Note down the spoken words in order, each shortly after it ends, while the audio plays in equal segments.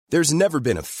There's never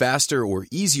been a faster or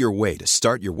easier way to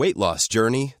start your weight loss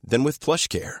journey than with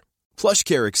PlushCare.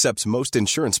 PlushCare accepts most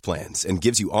insurance plans and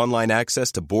gives you online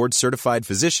access to board-certified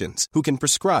physicians who can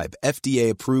prescribe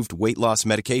FDA-approved weight loss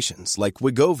medications like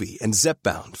Wegovy and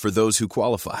Zepbound for those who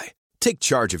qualify. Take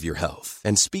charge of your health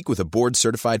and speak with a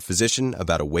board-certified physician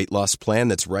about a weight loss plan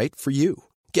that's right for you.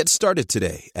 Get started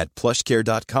today at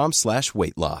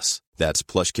plushcare.com/weight loss. That's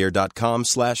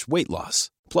plushcare.com/weight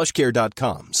loss.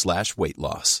 plushcare.com/weight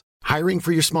loss. Hiring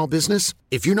for your small business?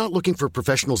 If you're not looking for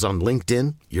professionals on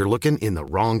LinkedIn, you're looking in the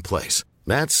wrong place.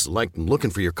 That's like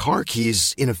looking for your car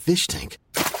keys in a fish tank.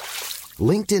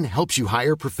 LinkedIn helps you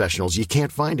hire professionals you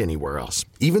can't find anywhere else,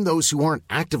 even those who aren't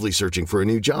actively searching for a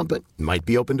new job but might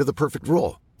be open to the perfect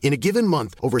role. In a given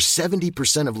month, over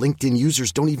 70% of LinkedIn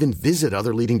users don't even visit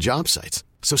other leading job sites.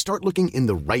 So start looking in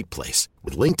the right place.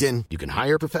 With LinkedIn, you can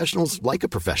hire professionals like a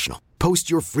professional. Post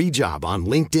your free job on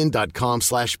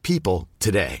linkedin.com/people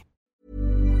today.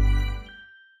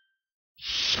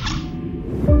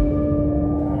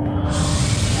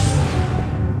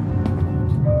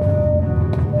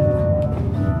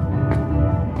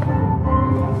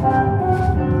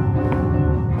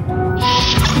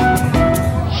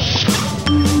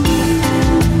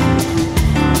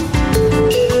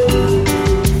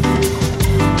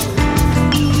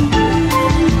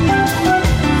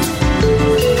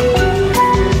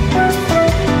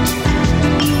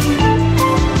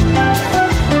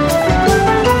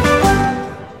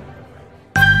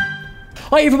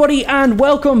 Hi everybody and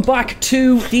welcome back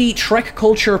to the Trek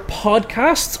Culture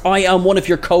Podcast. I am one of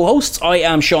your co-hosts. I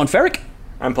am Sean Ferrick.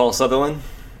 I'm Paul Sutherland.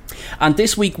 And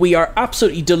this week we are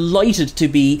absolutely delighted to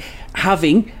be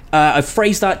having, I've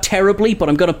phrased that terribly, but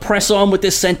I'm going to press on with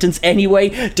this sentence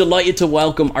anyway. Delighted to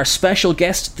welcome our special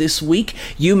guest this week.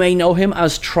 You may know him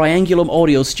as Triangulum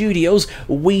Audio Studios.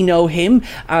 We know him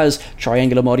as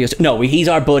Triangulum Audio... No, he's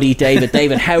our buddy, David.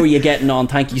 David, how are you getting on?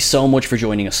 Thank you so much for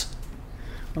joining us.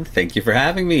 Well, thank you for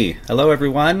having me. Hello,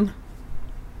 everyone.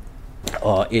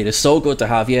 Oh, it is so good to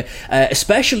have you,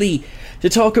 especially to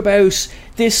talk about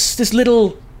this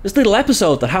little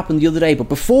episode that happened the other day. But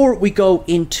before we go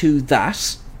into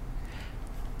that,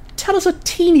 tell us a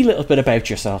teeny little bit about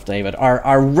yourself, David.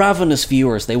 Our ravenous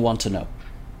viewers, they want to know.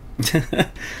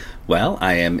 Well,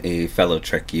 I am a fellow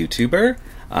Trek YouTuber.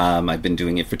 I've been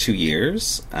doing it for 2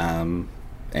 years.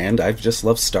 And I've just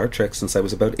loved Star Trek since I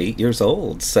was about 8 years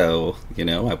old. So,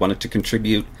 I wanted to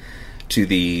contribute to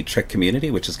the Trek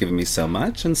community, which has given me so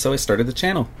much. And so I started the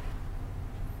channel.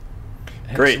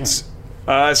 Great.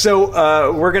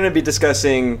 So we're going to be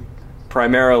discussing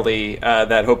primarily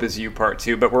that Hope Is You Part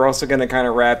 2. But we're also going to kind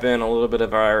of wrap in a little bit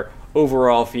of our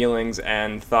overall feelings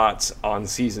and thoughts on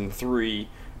Season 3.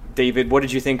 David, what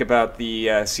did you think about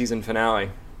the season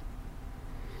finale?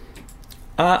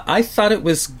 I thought it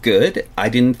was good. I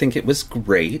didn't think it was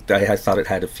great. I thought it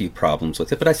had a few problems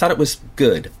with it, but I thought it was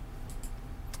good.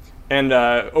 And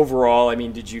overall, I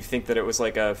mean, did you think that it was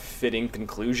like a fitting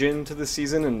conclusion to the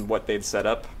season and what they'd set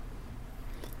up?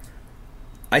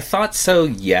 I thought so,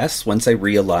 yes, once I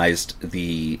realized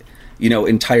the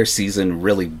entire season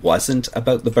really wasn't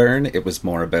about the burn. It was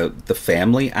more about the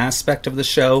family aspect of the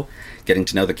show, getting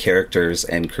to know the characters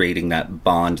and creating that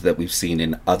bond that we've seen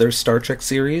in other Star Trek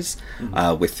series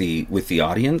with the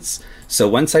audience. So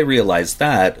once I realized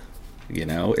that,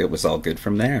 it was all good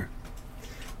from there.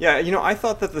 Yeah, I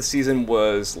thought that the season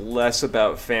was less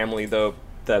about family, though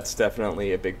that's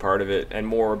definitely a big part of it, and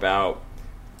more about,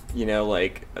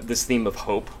 like this theme of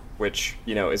hope, which,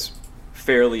 is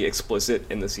fairly explicit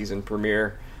in the season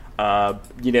premiere,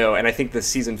 and I think the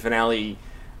season finale,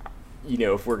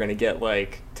 if we're gonna get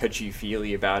like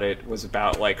touchy-feely about it, was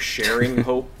about like sharing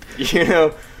hope,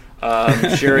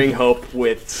 sharing hope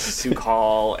with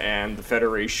Su'Kal and the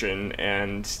Federation,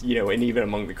 and and even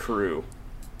among the crew.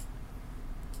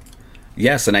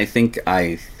 Yes, and I think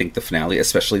the finale,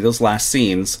 especially those last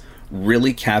scenes,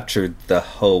 really captured the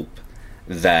hope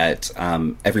that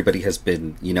everybody has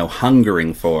been,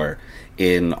 hungering for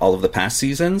in all of the past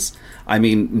seasons. I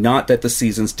mean, not that the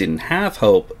seasons didn't have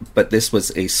hope, but this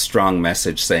was a strong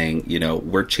message saying,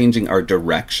 we're changing our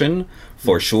direction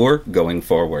for sure going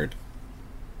forward.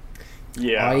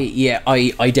 Yeah.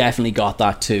 I definitely got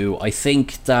that too. I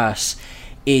think that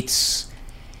it's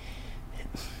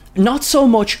not so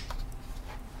much...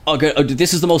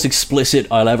 this is the most explicit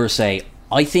I'll ever say.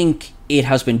 I think it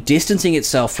has been distancing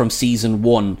itself from season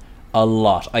 1 a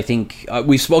lot. I think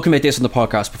we've spoken about this on the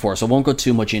podcast before, so I won't go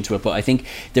too much into it, but I think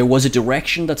there was a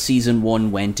direction that season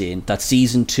 1 went in that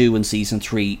season 2 and season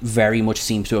 3 very much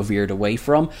seems to have veered away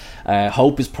from.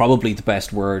 Hope is probably the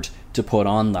best word to put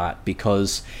on that,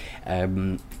 because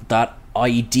that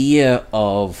idea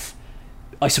of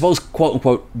I suppose, quote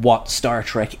unquote, what Star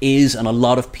Trek is, and a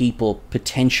lot of people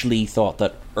potentially thought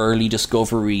that early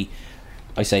Discovery,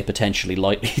 I say potentially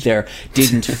lightly there,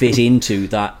 didn't fit into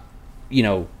that,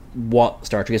 what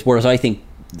Star Trek is. Whereas I think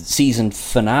the season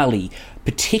finale,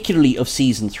 particularly of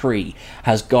season 3,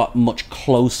 has got much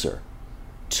closer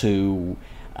to,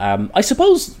 I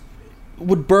suppose,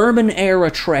 would Berman era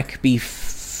Trek be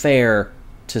fair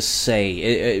to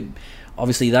say?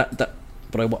 Obviously that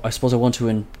but I suppose I want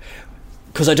to,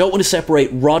 because I don't want to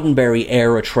separate Roddenberry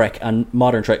era Trek and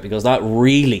modern Trek, because that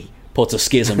really puts a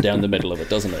schism down the middle of it,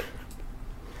 doesn't it?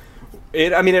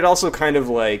 It also kind of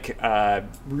like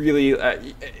really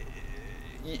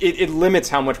it limits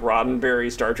how much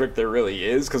Roddenberry Star Trek there really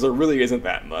is, because there really isn't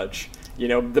that much.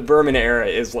 The Berman era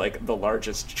is like the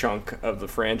largest chunk of the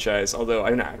franchise, although I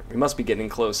don't know, we must be getting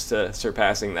close to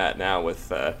surpassing that now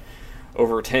with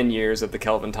over 10 years of the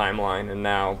Kelvin timeline, and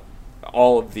now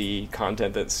all of the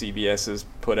content that CBS has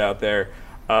put out there.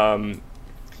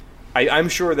 I'm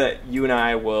sure that you and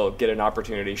I will get an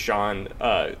opportunity, Sean,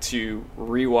 to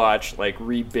rewatch, like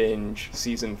re-binge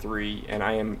season 3, and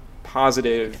I am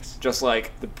positive, just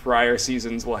like the prior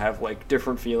seasons, will have like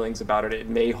different feelings about it. It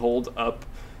may hold up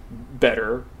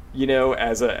better,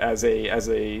 as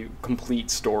a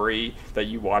complete story that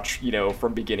you watch,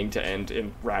 from beginning to end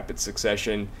in rapid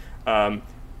succession. But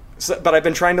I've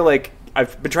been trying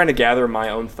to gather my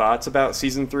own thoughts about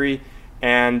season 3,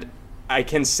 and I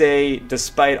can say,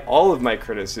 despite all of my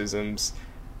criticisms,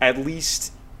 at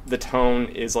least the tone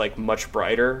is like much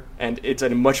brighter, and it's a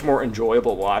much more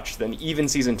enjoyable watch than even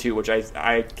season 2, which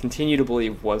I continue to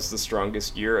believe was the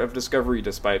strongest year of Discovery,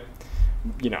 despite,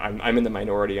 I'm in the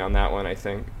minority on that one, I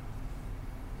think.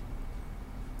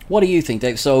 What do you think,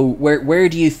 Dave? So where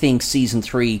do you think season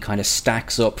 3 kind of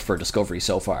stacks up for Discovery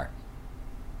so far?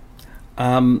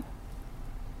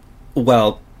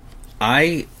 Well,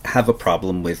 I have a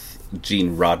problem with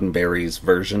Gene Roddenberry's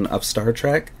version of Star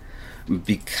Trek,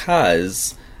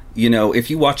 because, if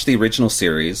you watch the original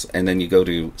series and then you go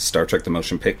to Star Trek the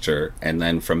Motion Picture, and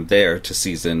then from there to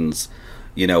seasons,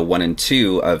 1 and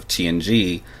 2 of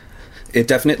TNG, it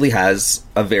definitely has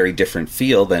a very different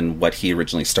feel than what he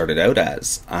originally started out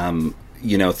as.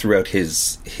 Throughout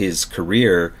his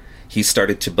career, he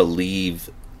started to believe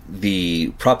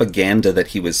the propaganda that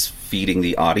he was feeding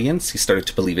the audience. He started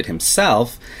to believe it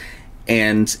himself,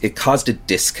 and it caused a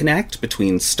disconnect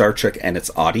between Star Trek and its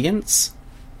audience.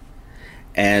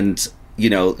 And,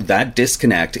 that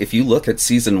disconnect, if you look at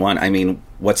season 1,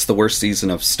 what's the worst season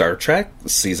of Star Trek?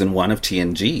 Season 1 of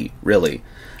TNG, really.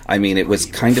 It was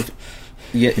kind of,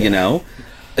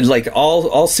 like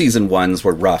all season 1s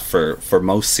were rough for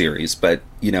most series, but,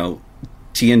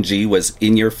 TNG was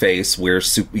in your face, where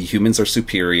humans are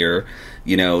superior,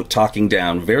 talking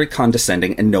down, very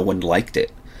condescending, and no one liked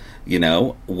it.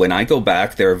 When I go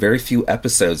back, there are very few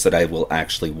episodes that I will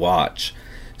actually watch.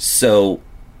 So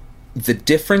the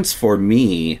difference for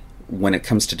me when it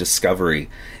comes to Discovery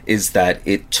is that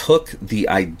it took the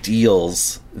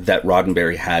ideals that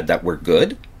Roddenberry had that were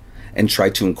good and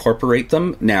tried to incorporate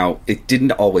them. Now, it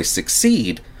didn't always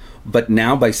succeed, but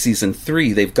now by season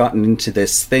 3, they've gotten into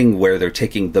this thing where they're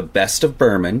taking the best of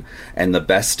Berman and the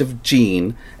best of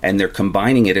Gene, and they're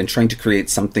combining it and trying to create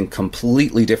something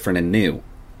completely different and new.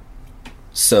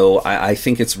 So I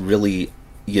think it's really,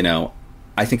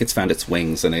 I think it's found its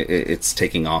wings, and it's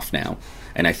taking off now.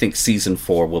 And I think season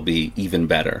 4 will be even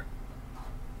better.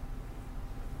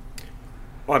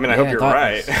 Well, I hope you're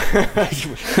right.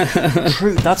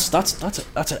 True. That's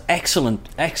an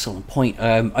excellent point.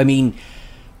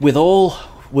 With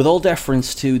all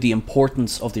deference to the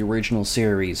importance of the original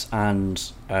series,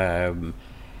 and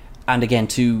again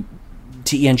to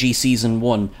TNG season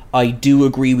 1, I do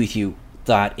agree with you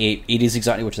that it is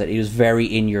exactly what you said. It is very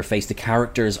in your face. The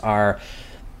characters are,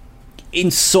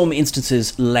 in some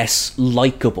instances, less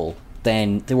likable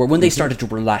than they were when they started to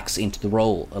relax into the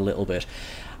role a little bit.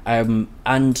 And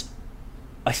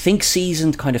I think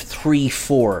season kind of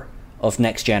 3-4 of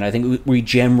Next Gen, I think we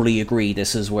generally agree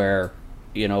this is where,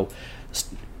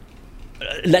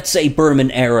 let's say Berman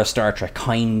era Star Trek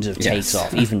kind of takes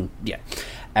off, even,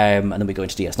 and then we go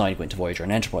into DS9, go into Voyager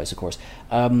and Enterprise, of course.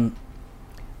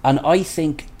 And I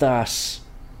think that,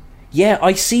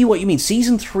 I see what you mean.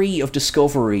 Season 3 of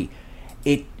Discovery,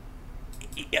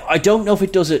 I don't know if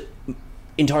it does it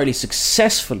entirely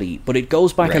successfully, but it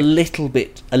goes back a little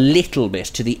bit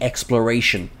to the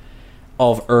exploration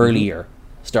of earlier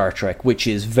Star Trek, which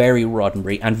is very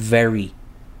Roddenberry and very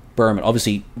Berman.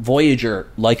 Obviously, Voyager,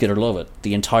 like it or love it,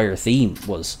 the entire theme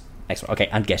was excellent. Okay,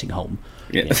 and getting home.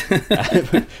 Yeah.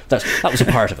 That was a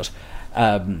part of it.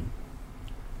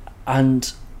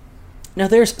 And Now,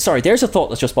 there's a thought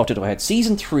that's just popped into my head.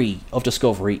 Season 3 of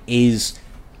Discovery is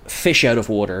fish out of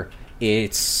water.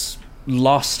 It's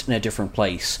lost in a different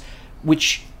place,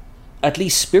 which, at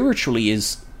least spiritually,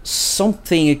 is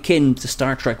something akin to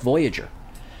Star Trek Voyager.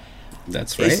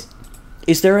 That's right.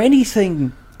 Is there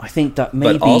anything, I think, that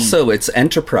maybe... But also it's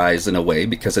Enterprise in a way,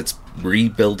 because it's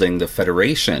rebuilding the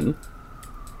Federation.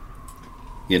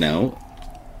 You know?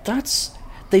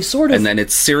 They sort of... And then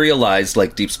it's serialized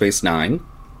like Deep Space Nine.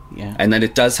 Yeah. And then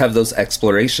it does have those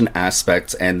exploration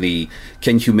aspects and the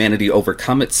can humanity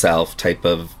overcome itself type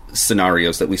of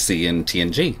scenarios that we see in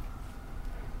TNG.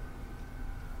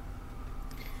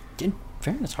 In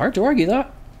fairness, hard to argue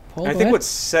that. Paul, I think what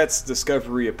sets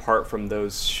Discovery apart from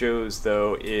those shows,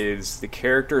 though, is the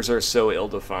characters are so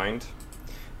ill-defined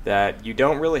that you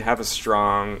don't really have a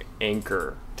strong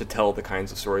anchor to tell the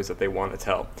kinds of stories that they want to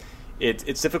tell.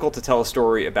 It's difficult to tell a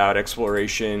story about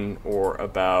exploration or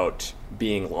about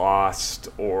being lost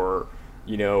or,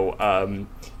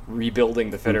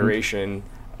 rebuilding the Federation.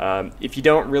 If you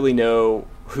don't really know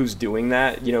who's doing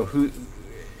that,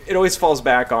 it always falls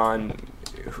back on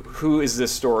who is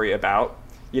this story about,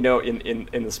 in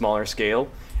the smaller scale.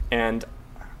 And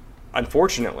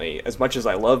unfortunately, as much as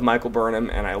I love Michael Burnham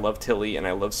and I love Tilly and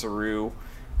I love Saru,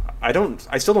 I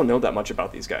still don't know that much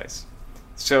about these guys.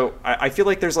 So I feel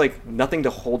like there's like nothing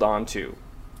to hold on to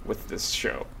with this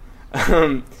show.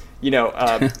 The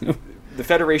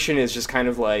Federation is just kind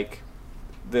of like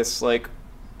this like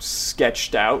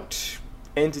sketched out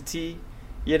entity,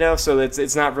 so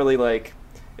it's not really like,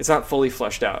 it's not fully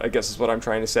fleshed out, I guess is what I'm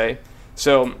trying to say.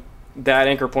 So that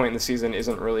anchor point in the season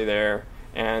isn't really there.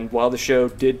 And while the show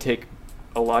did take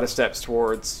a lot of steps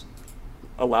towards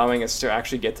allowing us to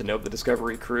actually get to know the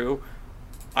Discovery crew,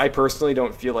 I personally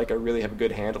don't feel like I really have a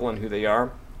good handle on who they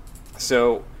are.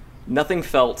 So nothing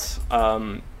felt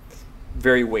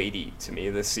very weighty to me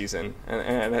this season,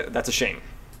 and that's a shame.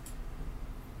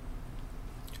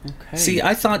 Okay. See,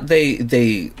 I thought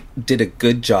they did a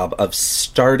good job of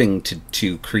starting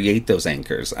to create those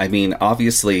anchors. I mean,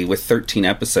 obviously, with 13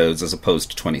 episodes as opposed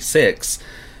to 26,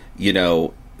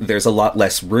 there's a lot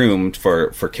less room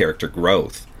for character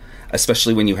growth,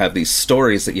 especially when you have these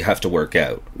stories that you have to work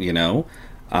out,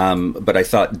 But I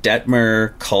thought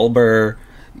Detmer, Culber,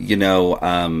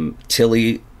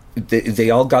 Tilly, they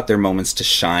all got their moments to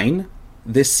shine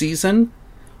this season,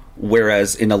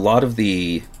 whereas in a lot of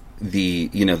the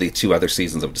two other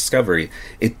seasons of Discovery,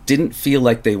 it didn't feel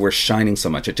like they were shining so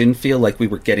much. It didn't feel like we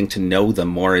were getting to know them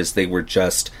more as they were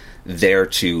just there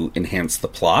to enhance the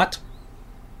plot.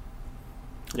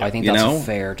 I think that's a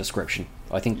fair description.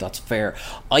 I think that's fair.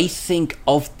 I think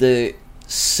of the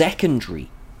secondary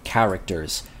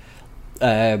characters,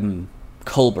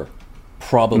 Culber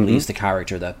probably is the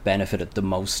character that benefited the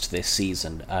most this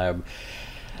season.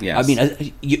 Yes. I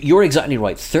mean, you're exactly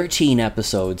right. 13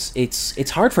 episodes. It's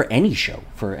hard for any show.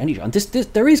 And this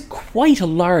there is quite a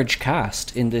large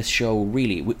cast in this show.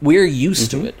 Really, we're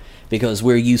used to it because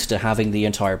we're used to having the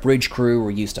entire bridge crew.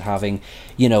 We're used to having,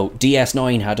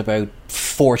 DS9 had about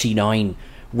 49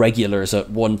 regulars at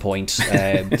one point.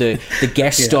 The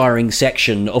guest starring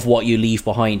section of What You Leave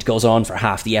Behind goes on for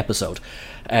half the episode,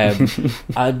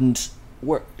 and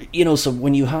we're so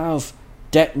when you have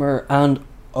Detmer and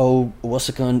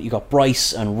Owusu, you got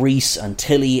Bryce and Reese and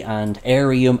Tilly and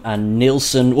Arium and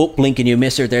Nilsson. Oh, blink and you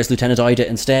miss her. There's Lieutenant Ida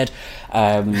instead,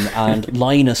 and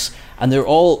Linus, and they're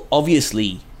all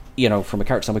obviously from a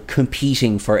character standpoint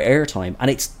competing for airtime, and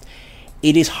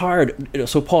it is hard.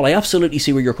 So, Paul, I absolutely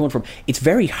see where you're coming from. It's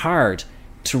very hard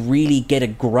to really get a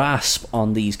grasp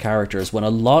on these characters when a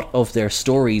lot of their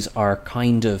stories are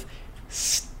kind of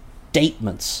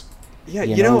statements.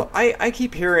 Yeah, I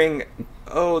keep hearing,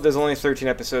 there's only 13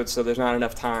 episodes, so there's not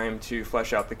enough time to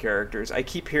flesh out the characters. I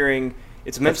keep hearing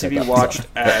it's meant to be watched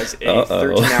as a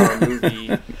 13-hour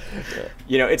movie.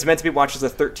 It's meant to be watched as a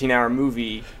 13-hour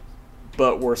movie,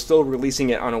 but we're still releasing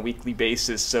it on a weekly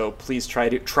basis, so please try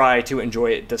to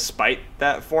enjoy it despite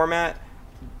that format.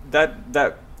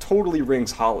 That totally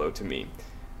rings hollow to me.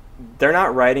 They're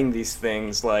not writing these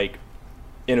things like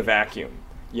in a vacuum.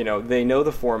 They know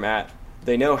the format.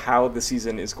 They know how the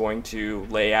season is going to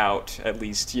lay out, at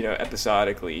least,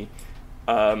 episodically.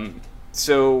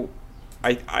 So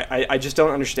I just don't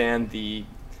understand the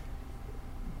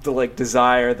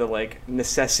desire, the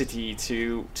necessity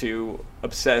to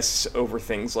obsess over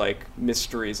things like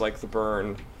mysteries like the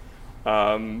burn,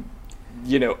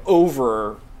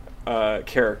 over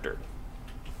character.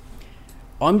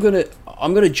 I'm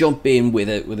gonna jump in with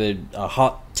a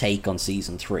hot take on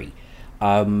season 3.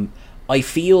 I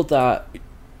feel that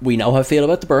we know how I feel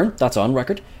about the burn. That's on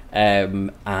record,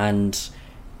 and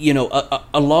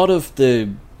a lot of the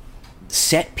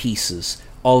set pieces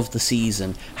of the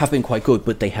season have been quite good,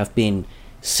 but they have been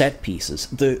set pieces.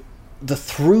 The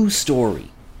through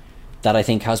story that I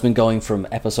think has been going from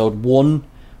episode 1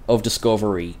 of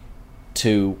Discovery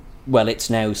to, well, it's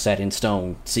now set in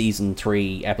stone, season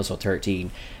 3, episode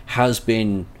 13, has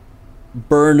been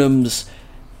Burnham's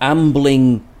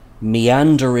ambling,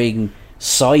 meandering,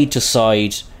 side to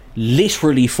side,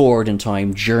 literally forward in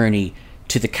time journey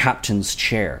to the captain's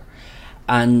chair.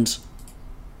 And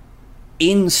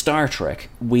in Star Trek,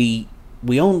 we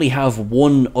only have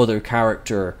one other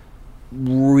character,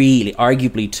 really,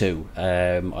 arguably two.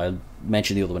 I'll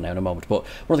mention the other one now in a moment, but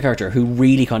one other character who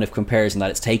really kind of compares in that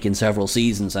it's taken several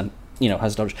seasons and, you know,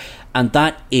 has done, and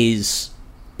that is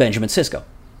Benjamin Sisko.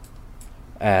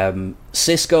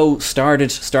 Sisko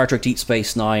started Star Trek Deep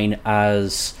Space Nine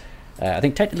as, I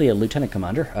think technically a lieutenant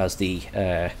commander, as the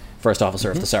first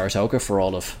officer of the Saratoga for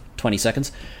all of 20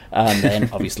 seconds, and then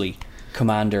obviously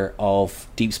commander of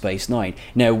Deep Space Nine.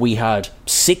 Now, we had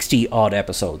 60 odd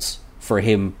episodes for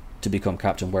him to become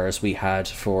captain, whereas we had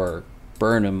for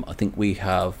Burnham, I think we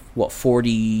have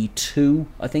 42,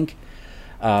 I think.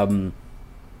 And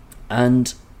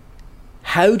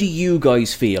how do you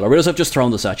guys feel, I realize I've just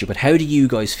thrown this at you, but how do you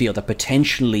guys feel that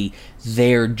potentially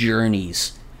their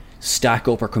journeys stack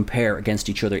up or compare against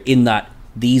each other, in that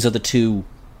these are the two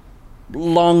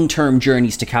long-term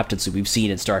journeys to captaincy we've seen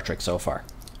in Star Trek so far?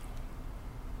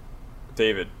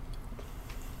 David.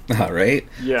 All right.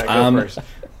 Yeah, go first.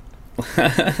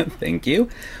 Thank you.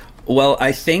 Well,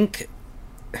 I think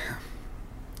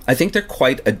they're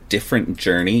quite a different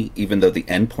journey, even though the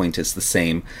end point is the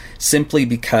same, simply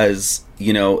because,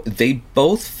 you know, they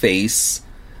both face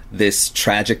this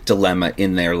tragic dilemma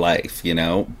in their life. You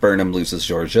know, Burnham loses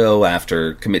Georgiou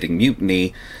after committing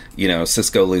mutiny. You know,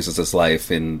 Sisko loses his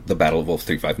life in the Battle of Wolf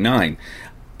 359.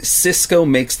 Sisko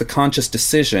makes the conscious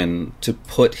decision to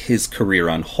put his career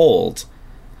on hold,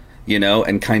 you know,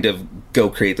 and kind of go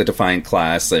create the Defiant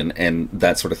class and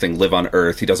that sort of thing, live on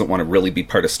Earth. He doesn't want to really be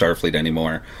part of Starfleet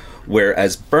anymore.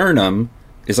 Whereas Burnham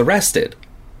is arrested.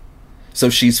 So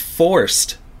she's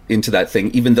forced into that thing,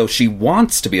 even though she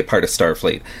wants to be a part of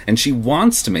Starfleet and she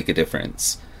wants to make a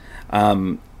difference.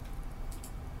 And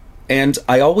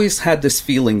I always had this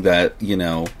feeling that, you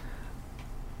know,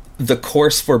 the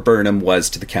course for Burnham was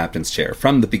to the captain's chair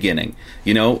from the beginning,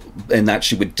 you know, and that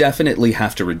she would definitely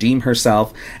have to redeem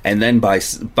herself. And then by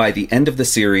the end of the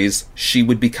series, she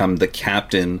would become the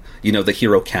captain, you know, the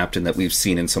hero captain that we've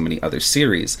seen in so many other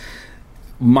series.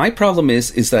 My problem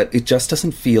is that it just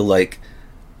doesn't feel like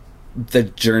the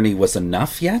journey was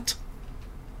enough yet.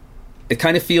 It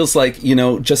kind of feels like, you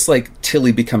know, just like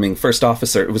Tilly becoming first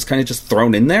officer, it was kind of just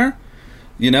thrown in there.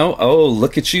 You know, oh,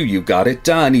 look at you, you got it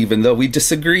done, even though we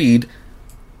disagreed.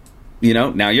 You know,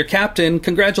 now you're captain,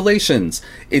 congratulations.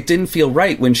 It didn't feel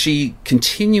right when she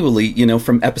continually, you know,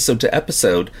 from episode to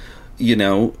episode, you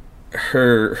know,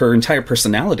 her entire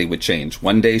personality would change.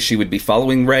 One day she would be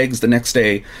following regs, the next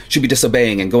day she'd be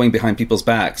disobeying and going behind people's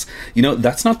backs. You know,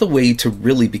 that's not the way to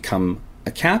really become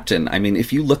a captain. I mean,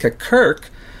 if you look at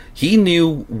Kirk, he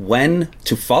knew when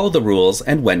to follow the rules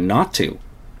and when not to.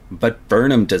 But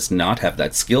Burnham does not have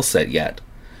that skill set yet.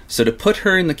 So to put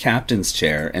her in the captain's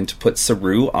chair and to put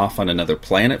Saru off on another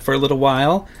planet for a little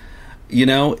while, you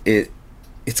know,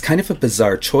 it's kind of a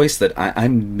bizarre choice that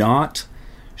I'm not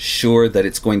sure that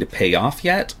it's going to pay off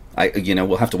yet. You know,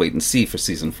 we'll have to wait and see for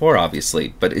season 4,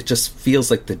 obviously. But it just feels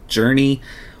like the journey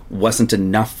wasn't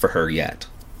enough for her yet.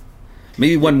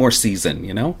 Maybe one more season,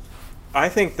 you know? I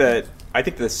think the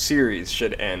series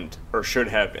should end, or should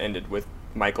have ended, with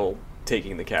Michael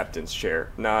taking the captain's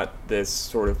chair, not this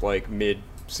sort of like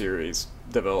mid-series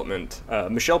development.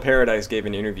 Michelle Paradise gave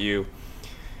an interview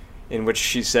in which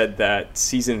she said that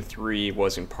season 3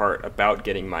 was in part about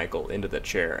getting Michael into the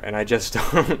chair, and I just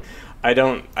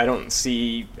don't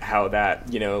see how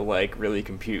that, you know, like really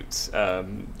computes.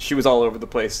 She was all over the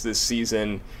place this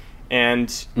season,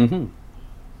 and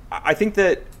I think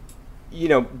that, you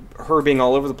know, her being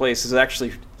all over the place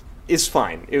is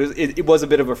fine. It was a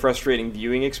bit of a frustrating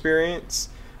viewing experience,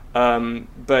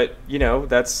 but, you know,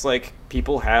 that's like,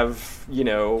 people have, you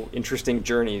know, interesting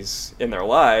journeys in their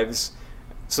lives,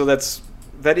 so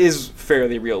that is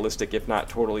fairly realistic, if not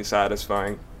totally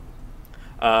satisfying.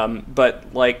 But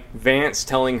like Vance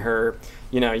telling her,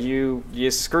 you know,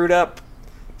 you screwed up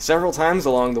several times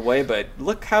along the way, but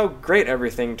look how great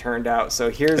everything turned out, so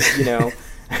here's, you know,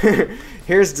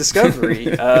 here's Discovery.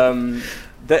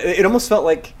 That it almost felt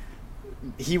like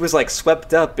he was like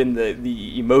swept up in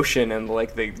the emotion and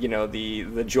like the, you know,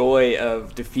 the joy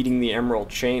of defeating the Emerald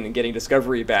Chain and getting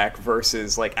Discovery back,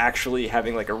 versus like actually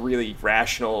having like a really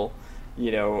rational,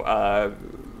 you know,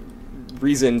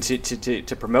 reason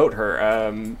to promote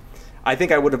her. I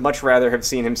think I would have much rather have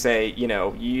seen him say,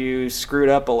 you screwed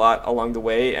up a lot along the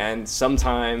way, and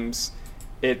sometimes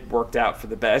it worked out for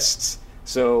the best.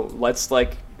 So let's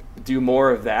do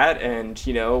more of that, and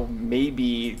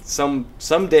maybe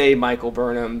someday, Michael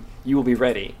Burnham, you will be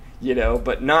ready.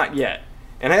 But not yet.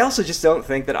 And I also just don't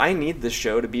think that I need this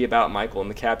show to be about Michael in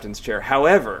the captain's chair.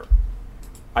 However,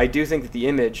 I do think that the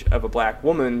image of a black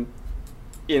woman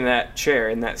in that chair,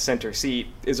 in that center seat,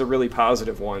 is a really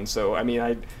positive one. So, I mean,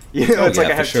 I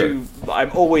have to.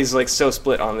 I'm always so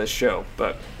split on this show,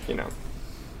 but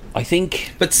I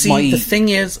think. But see, the thing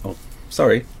is,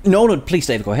 sorry. No, please,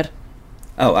 David, go ahead.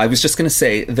 Oh, I was just going to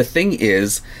say, the thing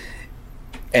is,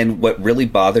 and what really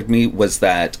bothered me was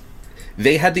that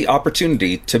they had the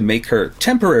opportunity to make her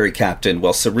temporary captain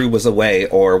while Saru was away,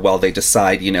 or while they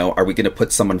decide, are we going to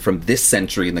put someone from this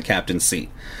century in the captain's seat?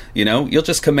 You'll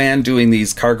just command doing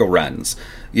these cargo runs,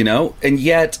 and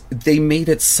yet they made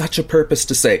it such a purpose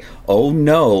to say, oh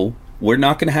no, we're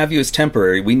not going to have you as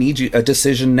temporary. We need you a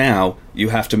decision now. You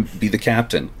have to be the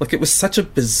captain. Look, it was such a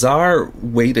bizarre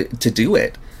way to do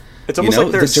it. It's almost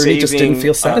like they're the journey just didn't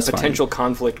feel saving satisfying. Potential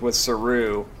conflict with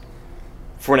Saru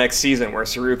for next season, where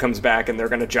Saru comes back and they're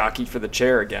going to jockey for the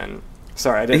chair again.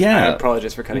 Sorry, I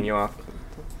apologize for cutting you off.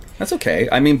 That's okay.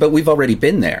 I mean, but we've already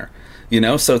been there,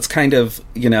 so it's kind of,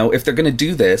 if they're going to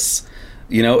do this,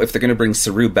 if they're going to bring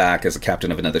Saru back as a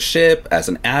captain of another ship, as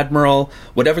an admiral,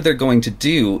 whatever they're going to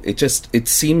do, it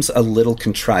seems a little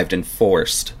contrived and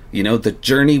forced. The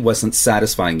journey wasn't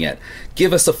satisfying yet.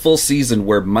 Give us a full season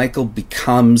where Michael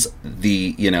becomes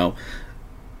the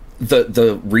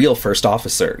real first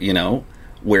officer,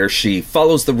 where she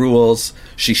follows the rules,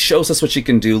 she shows us what she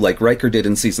can do, like Riker did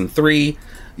in season 3,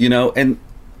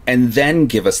 and then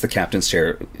give us the captain's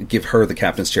chair, give her the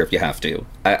captain's chair if you have to.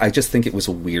 I just think it was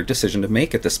a weird decision to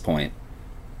make at this point.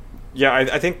 Yeah,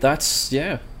 I think that's,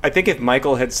 yeah. I think if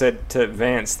Michael had said to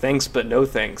Vance, thanks but no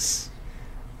thanks,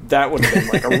 that would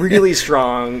have been a really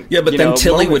strong. Yeah, but then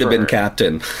Tilly would have been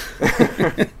captain.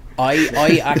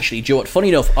 I actually, Joe, funny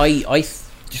enough, I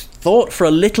thought for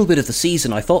a little bit of the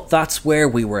season, I thought that's where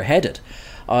we were headed.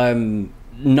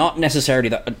 Not necessarily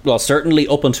that. Well, certainly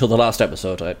up until the last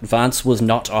episode, Vance was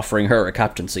not offering her a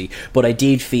captaincy, but I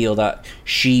did feel that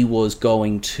she was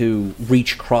going to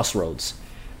reach crossroads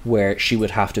where she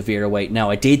would have to veer away.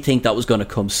 Now, I did think that was going to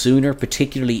come sooner,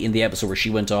 particularly in the episode where she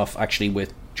went off actually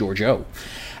with Georgiou.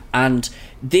 And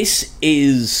this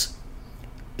is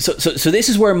so this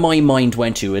is where my mind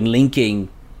went to in linking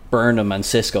Burnham and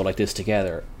Sisko like this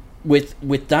together.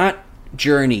 With that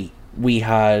journey, we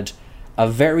had a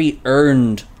very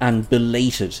earned and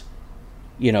belated,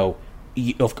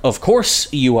 of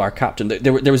course you are captain.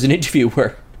 There was an interview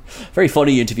very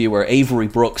funny interview where Avery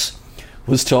Brooks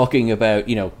was talking about,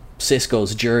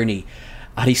 Sisko's journey,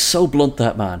 and he's so blunt,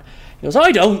 that man. He goes,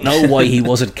 I don't know why he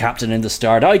wasn't captain in the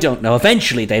start. I don't know.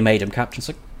 Eventually they made him captain. It's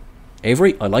like,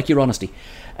 Avery, I like your honesty.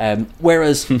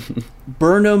 Whereas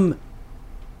Burnham,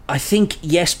 I think,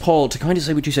 yes, Paul, to kind of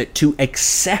say what you said, to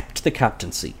accept the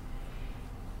captaincy,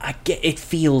 it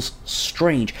feels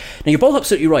strange. Now, you're both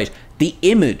absolutely right. The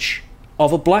image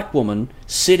of a black woman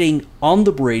sitting on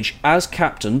the bridge as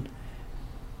captain,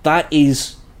 that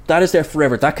is there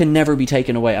forever. That can never be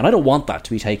taken away, and I don't want that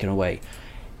to be taken away.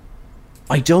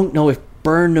 I don't know if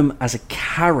Burnham as a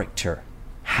character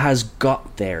has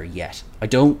got there yet. I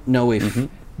don't know if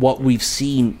what we've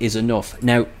seen is enough.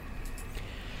 Now,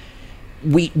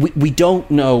 we don't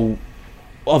know,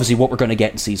 obviously, what we're going to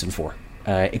get in season 4.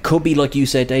 It could be, like you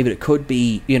said, David, it could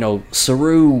be,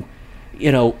 Saru,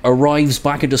 arrives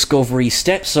back in Discovery,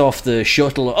 steps off the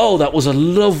shuttle. Oh, that was a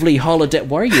lovely holiday.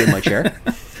 Why are you in my chair?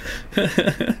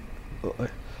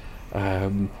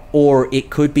 Or it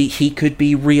could be he could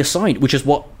be reassigned, which is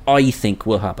what I think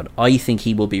will happen. I think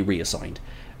he will be reassigned,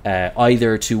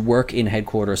 either to work in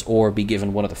headquarters or be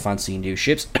given one of the fancy new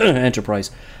ships, Enterprise,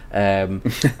 and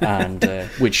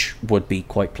which would be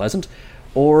quite pleasant.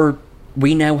 Or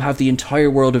we now have the entire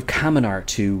world of Kaminar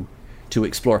to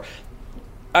explore.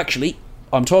 Actually,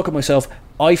 I'm talking myself.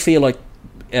 I feel like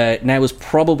now is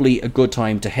probably a good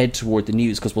time to head toward the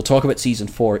news, because we'll talk about season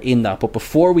 4 in that. But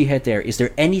before we head there, is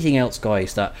there anything else,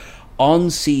 guys, that on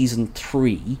season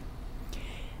 3,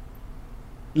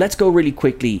 let's go really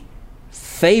quickly,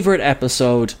 favorite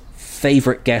episode,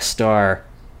 favorite guest star?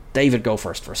 David, go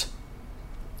first for us.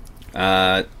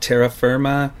 Terra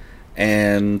Firma,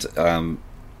 and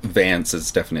Vance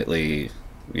is definitely,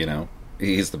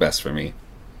 he's the best for me.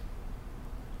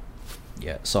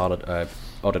 Yeah, solid.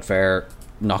 Audit Fair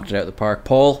knocked it out of the park.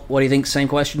 Paul, what do you think? Same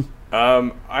question?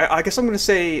 I guess I'm going to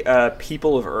say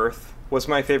People of Earth. was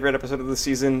my favorite episode of the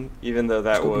season, even though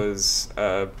that was,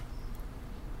 that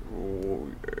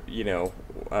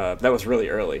was really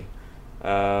early.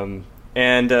 I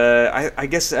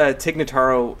guess Tig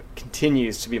Notaro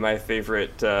continues to be my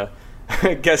favorite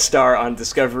guest star on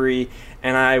Discovery,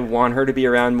 and I want her to be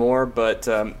around more, but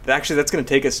actually that's going to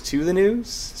take us to the news.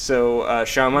 So,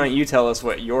 Sean, why don't you tell us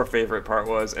what your favorite part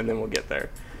was, and then we'll get there.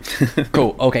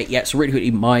 Cool. Okay, yeah, so really quickly,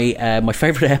 my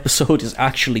favourite episode is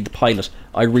actually the pilot.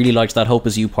 I really liked that Hope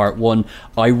Is You Part 1.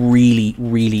 I really,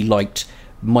 really liked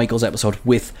Michael's episode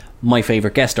with my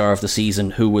favourite guest star of the season,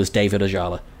 who was David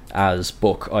Ajala as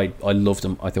Book. I loved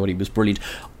him. I thought he was brilliant.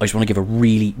 I just want to give a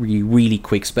really, really, really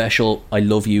quick special I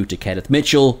love you to Kenneth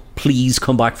Mitchell. Please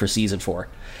come back for season 4.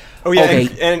 Oh yeah,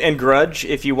 okay. and Grudge,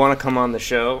 if you want to come on the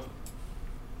show,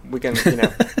 we can,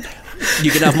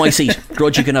 You can have my seat.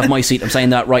 Grudge, you can have my seat. I'm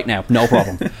saying that right now. No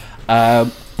problem.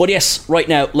 But yes, right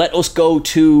now, let us go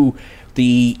to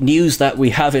the news that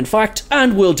we have, in fact,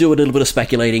 and we'll do a little bit of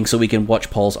speculating so we can watch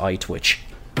Paul's eye twitch.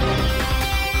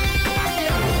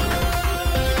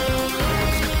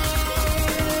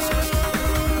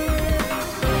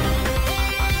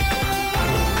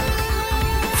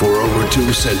 For over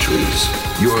 2 centuries,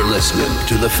 you're listening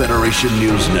to the Federation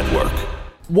News Network.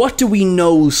 What do we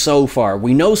know so far?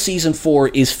 We know season 4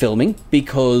 is filming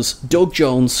because Doug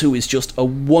Jones, who is just a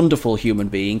wonderful human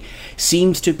being,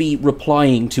 seems to be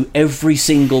replying to every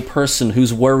single person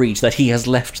who's worried that he has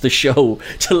left the show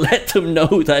to let them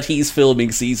know that he's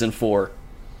filming season 4.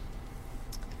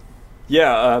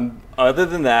 Yeah, other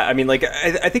than that, I mean, like,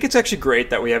 I think it's actually great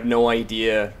that we have no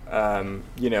idea,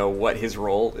 what his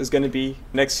role is going to be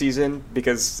next season,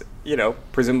 because,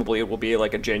 presumably it will be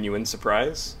like a genuine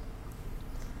surprise.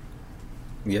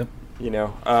 Yep. Yeah,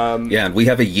 and we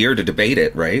have a year to debate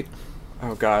it, right?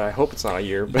 Oh God, I hope it's not a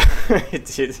year, but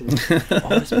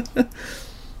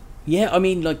Yeah, I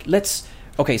mean, like,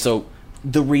 okay, so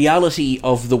the reality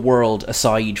of the world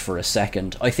aside for a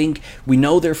second, I think we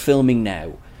know they're filming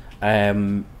now,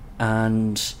 and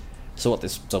so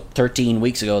 13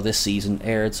 weeks ago this season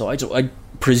aired, so I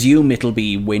presume it'll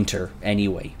be winter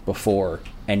anyway before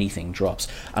anything drops,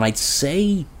 and I'd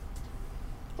say,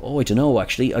 I don't know,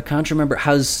 actually. I can't remember.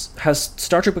 Has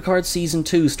Star Trek Picard Season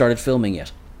 2 started filming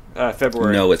yet?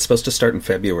 February. No, it's supposed to start in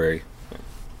February.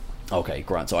 Okay,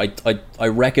 grand. So I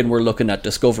reckon we're looking at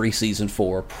Discovery Season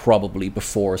 4 probably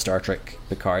before Star Trek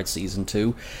Picard Season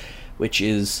 2, which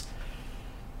is...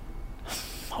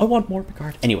 I want more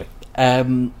Picard. Anyway,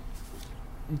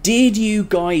 did you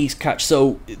guys catch...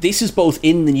 So, this is both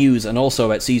in the news and also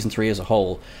about Season 3 as a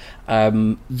whole.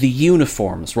 The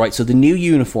uniforms, right? So the new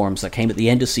uniforms that came at the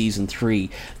end of season 3,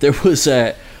 there was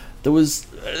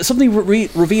something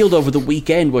revealed over the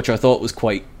weekend, which I thought was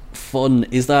quite fun.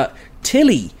 Is that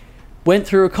Tilly went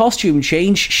through a costume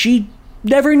change she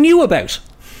never knew about.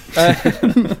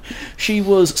 She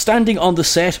was standing on the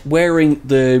set wearing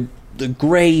the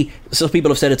grey, some people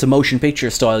have said it's a motion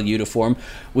picture style uniform,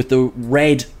 with the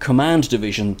red command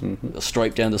division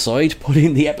stripe down the side, but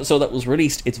in the episode that was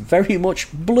released it's very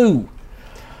much blue.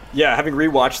 Yeah, having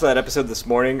rewatched that episode this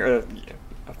morning,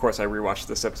 of course I rewatched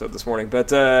this episode this morning, but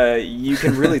you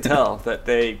can really tell that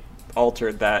they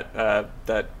altered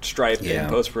that stripe in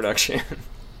post-production.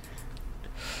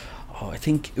 I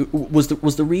think was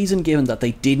the reason given that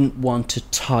they didn't want to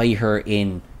tie her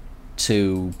in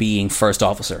to being first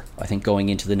officer, I think, going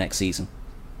into the next season.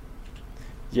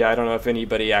 Yeah, I don't know if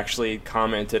anybody actually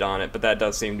commented on it, but that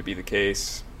does seem to be the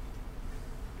case.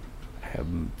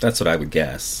 That's what I would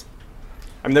guess.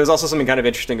 I mean, there was also something kind of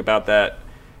interesting about that.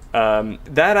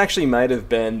 That actually might have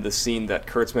been the scene that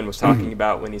Kurtzman was talking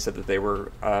about when he said that they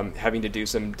were having to do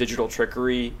some digital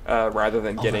trickery rather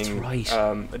than getting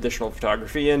additional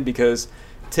photography in, because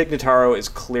Tig Notaro is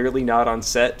clearly not on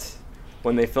set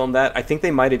when they filmed that. I think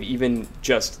they might have even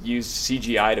just used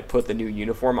CGI to put the new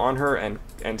uniform on her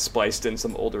and spliced in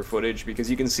some older footage,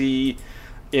 because you can see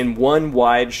in one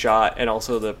wide shot and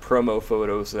also the promo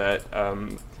photos that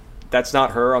that's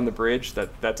not her on the bridge,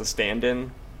 that's a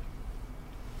stand-in.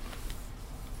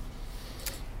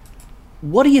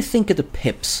 What do you think of the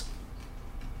pips?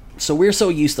 So we're so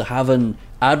used to having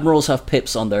admirals have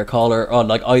pips on their collar, on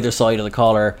like either side of the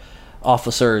collar,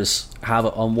 officers have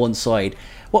it on one side.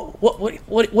 What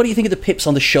do you think of the pips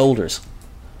on the shoulders?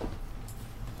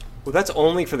 Well, that's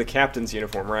only for the captain's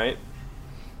uniform, right?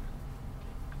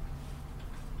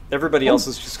 Everybody else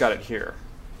has just got it here,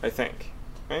 I think.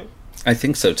 Right? I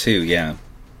think so too, yeah.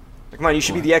 Come on, you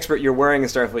should be the expert. You're wearing a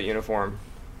Starfleet uniform.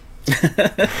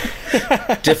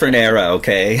 Different era,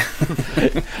 okay?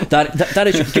 that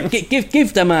is,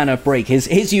 give the man a break.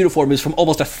 His uniform is from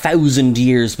almost 1,000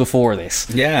 years before this.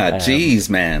 Yeah, geez,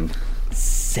 man.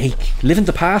 sake. Live in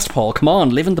the past, Paul. Come on,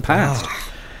 live in the past.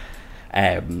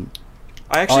 I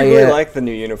actually really like the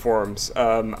new uniforms,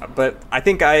 but I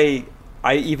think I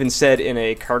even said in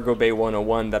a Cargo Bay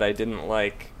 101 that I didn't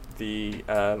like the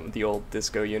old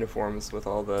disco uniforms with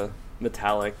all the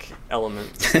metallic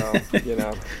elements. So, you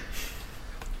know.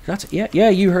 Yeah,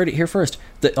 you heard it here first.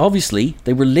 Obviously,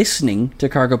 they were listening to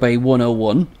Cargo Bay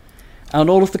 101, and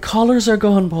all of the collars are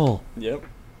gone, Paul. Yep.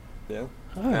 Yeah.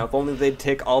 Oh. Now, if only they'd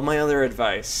take all my other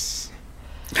advice.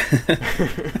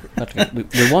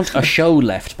 We want a show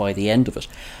left by the end of it.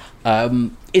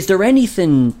 Is there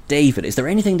anything, David,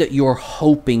 that you're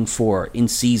hoping for in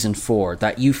season 4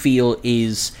 that you feel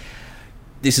is,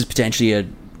 this is potentially a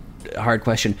hard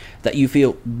question, that you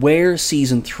feel where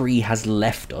season 3 has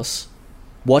left us,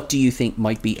 what do you think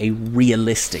might be a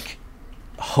realistic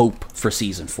hope for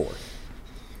season 4?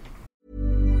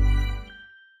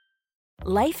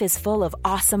 Life is full of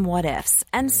awesome what-ifs,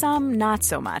 and some not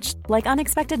so much, like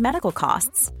unexpected medical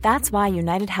costs. That's why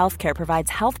United Healthcare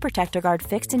provides Health Protector Guard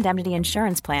fixed indemnity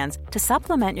insurance plans to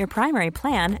supplement your primary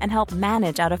plan and help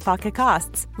manage out-of-pocket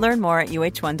costs. Learn more at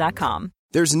uh1.com.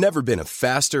 There's never been a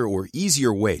faster or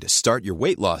easier way to start your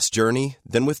weight loss journey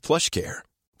than with PlushCare.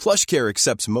 PlushCare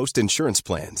accepts most insurance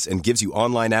plans and gives you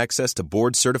online access to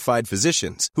board-certified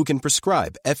physicians who can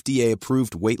prescribe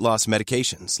FDA-approved weight loss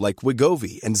medications like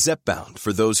Wegovy and Zepbound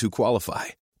for those who qualify.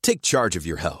 Take charge of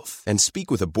your health and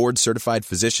speak with a board-certified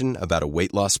physician about a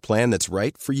weight loss plan that's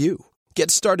right for you.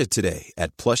 Get started today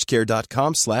at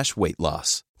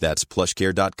plushcare.com/weight-loss. That's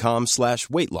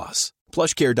plushcare.com/weight-loss.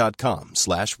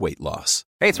 plushcare.com/weight-loss.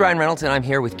 Hey, it's Ryan Reynolds, and I'm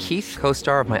here with Keith,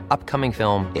 co-star of my upcoming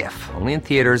film, If, only in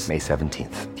theaters May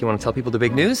 17th. Do you want to tell people the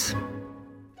big news?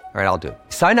 All right, I'll do it.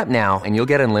 Sign up now and you'll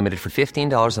get unlimited for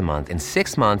 $15 a month and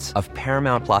 6 months of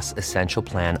Paramount Plus Essential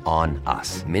Plan on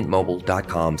us.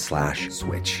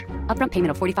 MintMobile.com/switch. Upfront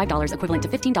payment of $45 equivalent to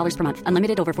 $15 per month.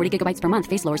 Unlimited over 40 gigabytes per month.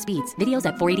 Face lower speeds. Videos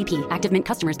at 480p. Active Mint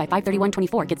customers by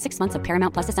 531.24 get 6 months of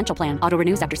Paramount Plus Essential Plan. Auto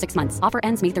renews after 6 months. Offer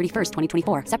ends May 31st,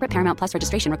 2024. Separate Paramount Plus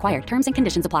registration required. Terms and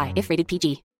conditions apply if rated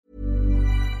PG.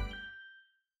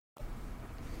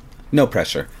 No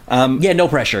pressure. No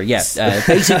pressure,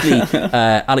 basically,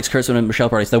 Alex Kurtzman and Michelle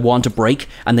Paradise, they want a break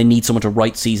and they need someone to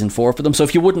write season 4 for them. So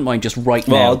if you wouldn't mind just right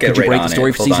now, I'll get could you right break on the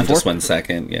story it. for Hold season on 4? Just 1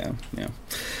 second. Yeah.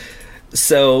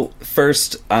 So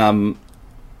first,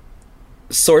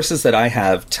 sources that I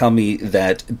have tell me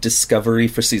that Discovery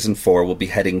for season 4 will be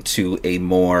heading to a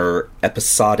more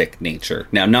episodic nature.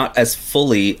 Now, not as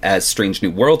fully as Strange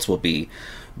New Worlds will be,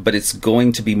 but it's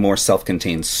going to be more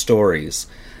self-contained stories.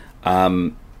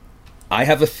 I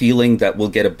have a feeling that we'll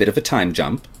get a bit of a time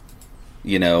jump,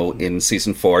 in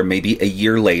season 4, maybe a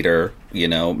year later,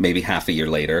 maybe half a year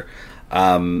later,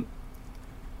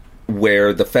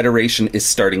 where the Federation is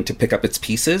starting to pick up its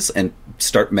pieces and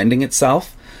start mending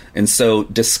itself. And so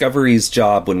Discovery's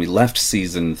job when we left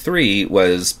season 3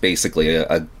 was basically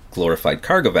a glorified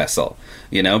cargo vessel,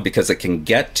 because it can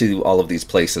get to all of these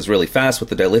places really fast with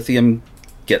the dilithium,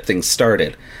 get things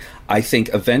started. I think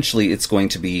eventually it's going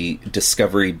to be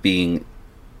Discovery being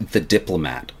the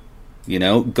diplomat,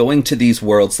 going to these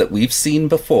worlds that we've seen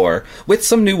before, with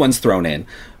some new ones thrown in,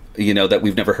 that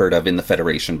we've never heard of in the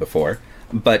Federation before,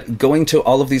 but going to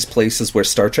all of these places where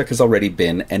Star Trek has already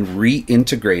been and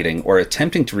reintegrating or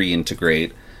attempting to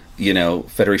reintegrate,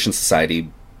 Federation society,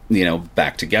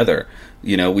 back together.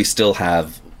 We still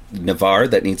have Navarre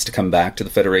that needs to come back to the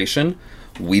Federation.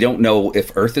 We don't know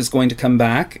if Earth is going to come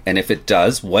back, and if it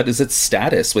does, what is its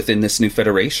status within this new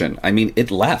Federation? I mean,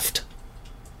 it left.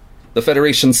 The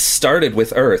Federation started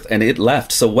with Earth, and it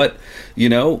left. So what,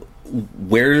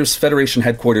 where's Federation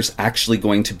headquarters actually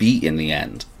going to be in the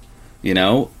end?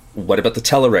 What about the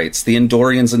Tellarites, the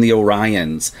Andorians and the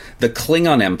Orions, the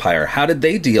Klingon Empire? How did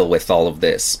they deal with all of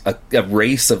this? A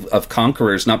race of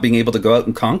conquerors not being able to go out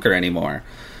and conquer anymore.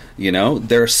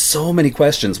 There are so many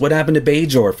questions. What happened to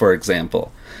Bajor, for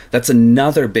example? That's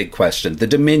another big question. The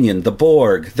Dominion, the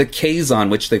Borg, the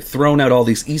Kazon, which they've thrown out all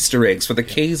these Easter eggs for the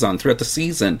Kazon throughout the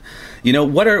season.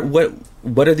 What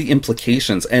are the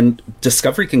implications? And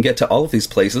Discovery can get to all of these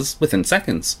places within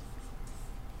seconds.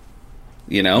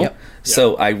 Yep.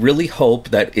 So I really hope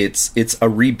that it's a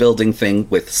rebuilding thing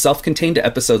with self-contained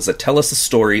episodes that tell us a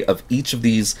story of each of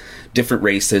these different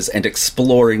races and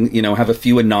exploring, have a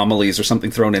few anomalies or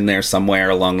something thrown in there somewhere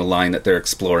along the line that they're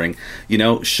exploring.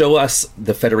 Show us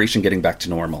the Federation getting back to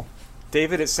normal.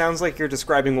 David, it sounds like you're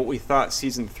describing what we thought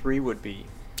season 3 would be.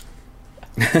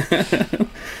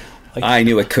 I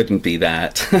knew it couldn't be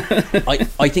that.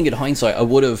 I think in hindsight, I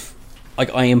would have...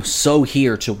 I am so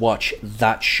here to watch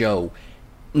that show.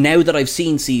 Now that I've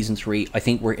seen season 3, I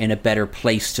think we're in a better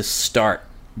place to start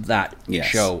that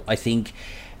show. I think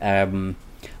I'm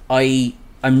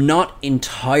not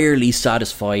entirely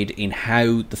satisfied in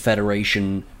how the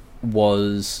Federation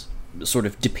was sort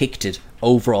of depicted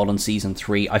overall in season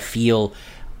 3. I feel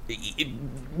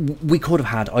we could have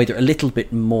had either a little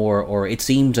bit more, or it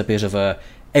seemed a bit of a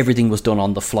everything was done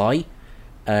on the fly,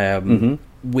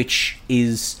 which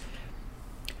is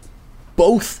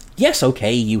both, yes,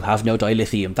 okay, you have no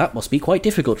dilithium, that must be quite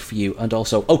difficult for you, and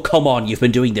also, oh, come on, you've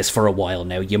been doing this for a while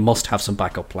now, you must have some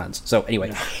backup plans. So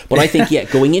anyway, but I think,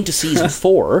 going into season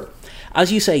 4,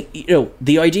 as you say,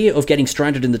 the idea of getting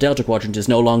stranded in the Delta Quadrant is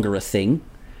no longer a thing.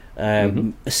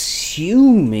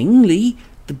 Assumingly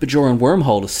the Bajoran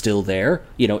wormhole is still there,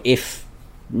 if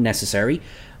necessary.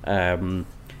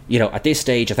 At this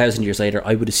stage, 1,000 years later,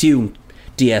 I would assume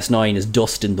DS9 is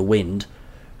dust in the wind.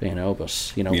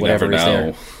 But whatever is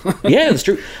there. Yeah, that's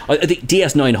true. I think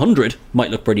DS900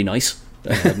 might look pretty nice.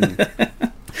 What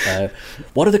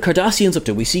are the Cardassians up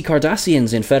to? We see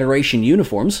Cardassians in Federation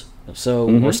uniforms, or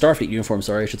Starfleet uniforms,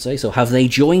 sorry, I should say. So have they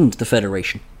joined the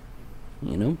Federation?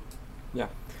 Yeah.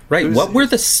 Right. What were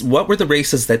the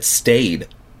races that stayed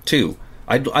too?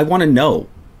 I want to know.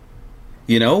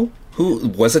 Who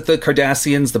was it? The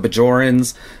Cardassians, the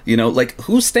Bajorans?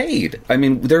 Who stayed? I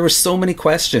mean, there were so many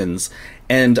questions,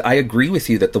 and I agree with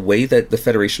you that the way that the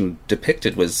Federation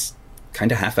depicted was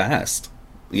kind of half-assed.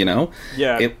 Yeah.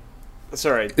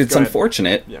 Sorry. It's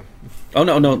unfortunate. Yeah. Oh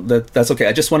no, that's okay.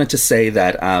 I just wanted to say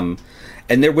that, and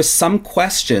there was some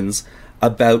questions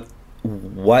about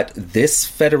what this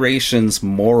Federation's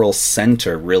moral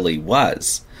center really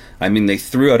was. I mean, they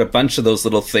threw out a bunch of those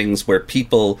little things where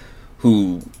people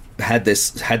who had this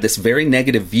very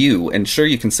negative view, and sure,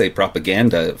 you can say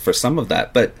propaganda for some of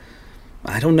that, but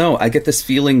I don't know. I get this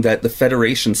feeling that the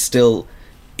Federation still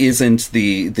isn't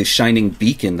the shining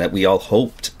beacon that we all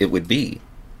hoped it would be.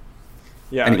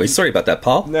 Yeah. Anyway, sorry about that,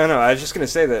 Paul. No, I was just going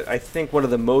to say that I think one of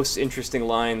the most interesting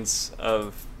lines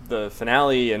of the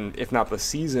finale, and if not the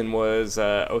season, was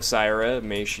Osyraa,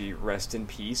 may she rest in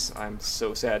peace. I'm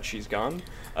so sad she's gone.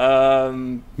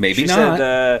 Maybe she not.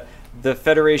 Said, the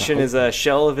Federation is a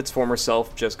shell of its former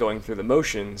self, just going through the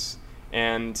motions.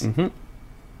 And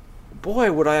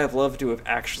boy, would I have loved to have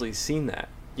actually seen that.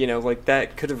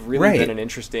 That could have really been an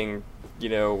interesting,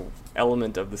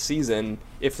 element of the season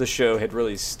if the show had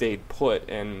really stayed put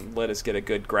and let us get a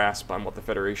good grasp on what the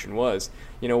Federation was.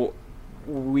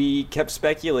 We kept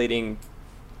speculating.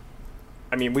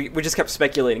 I mean, we just kept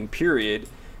speculating, period,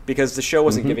 because the show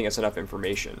wasn't giving us enough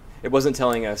information. It wasn't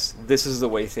telling us this is the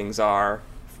way things are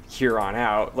here on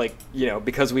out,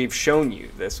 because we've shown you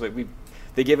this.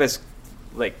 They give us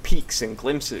peeks and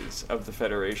glimpses of the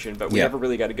Federation, but we never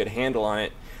really got a good handle on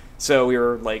it. So we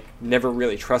were never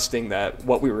really trusting that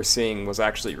what we were seeing was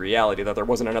actually reality, that there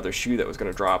wasn't another shoe that was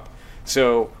going to drop.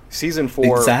 So season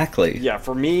 4, exactly. Yeah,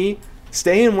 for me,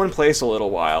 stay in one place a little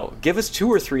while. Give us 2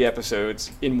 or 3 episodes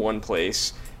in one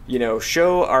place.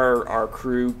 Show our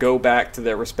crew go back to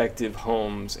their respective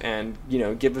homes, and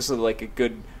give us a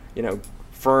good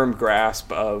firm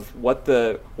grasp of what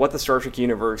the Star Trek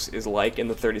universe is like in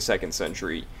the 32nd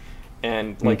century,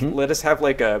 and let us have a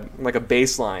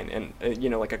baseline and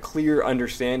a clear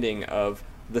understanding of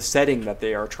the setting that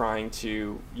they are trying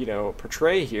to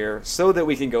portray here, so that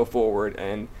we can go forward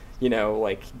and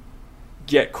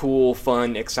get cool,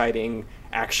 fun, exciting,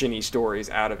 action-y stories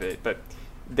out of it. But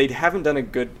they haven't done a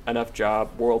good enough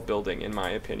job world building, in my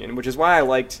opinion, which is why I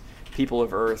liked People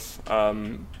of Earth,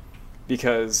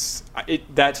 because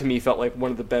that to me felt like one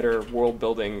of the better world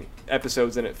building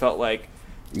episodes, and it felt like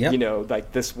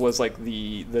this was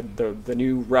the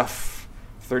new rough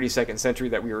 32nd century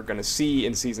that we were going to see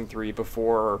in season 3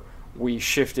 before we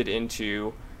shifted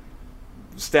into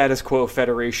status quo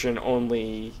Federation,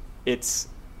 only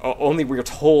we're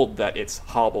told that it's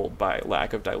hobbled by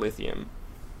lack of dilithium.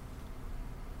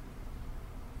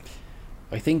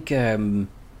 I think the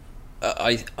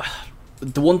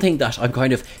one thing that I'm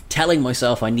kind of telling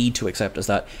myself I need to accept is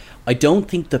that I don't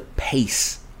think the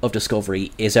pace of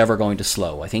Discovery is ever going to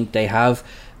slow. I think they have,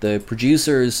 the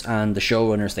producers and the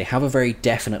showrunners, they have a very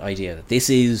definite idea that this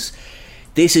is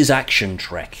action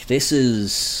Trek. This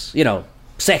is,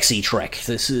 sexy Trek.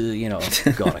 This is,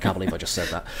 God, I can't believe I just said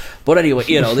that. But anyway,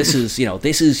 this is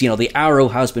the arrow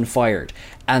has been fired.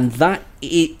 And that,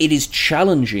 it is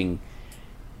challenging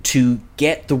to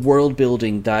get the world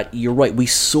building that, you're right, we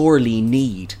sorely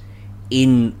need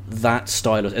in that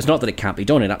style. It's not that it can't be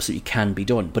done, it absolutely can be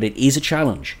done, but it is a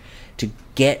challenge to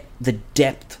get the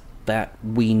depth that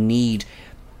we need,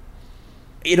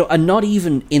 and not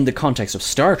even in the context of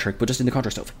Star Trek, but just in the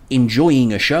context of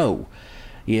enjoying a show.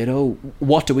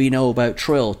 What do we know about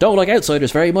Trill? Don't like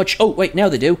Outsiders very much. Oh wait, now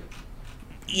they do.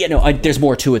 there's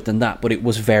more to it than that, but it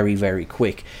was very, very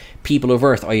quick. People of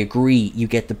Earth, I agree, you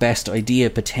get the best idea,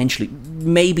 potentially.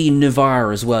 Maybe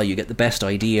Navarre as well, you get the best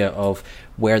idea of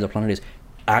where the planet is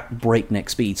at breakneck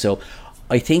speed. So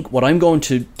I think what I'm going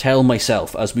to tell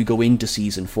myself as we go into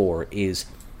season 4 is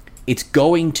it's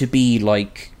going to be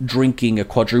like drinking a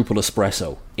quadruple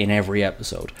espresso in every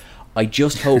episode. I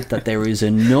just hope that there is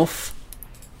enough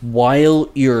while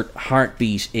your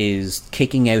heartbeat is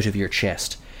kicking out of your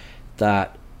chest,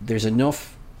 that there's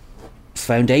enough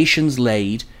foundations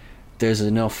laid, there's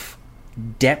enough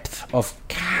depth of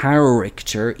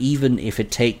character, even if it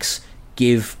takes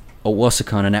give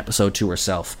Owosakon an episode to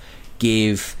herself,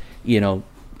 give,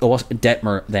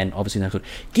 Detmer then obviously not good,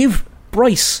 give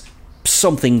Bryce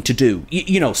something to do,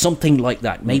 something like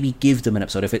that. Maybe give them an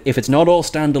episode. If it's not all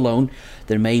standalone,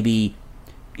 then maybe,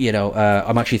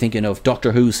 I'm actually thinking of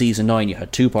Doctor Who season 9. You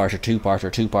had two-parter,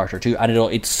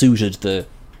 and it suited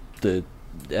the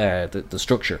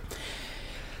structure.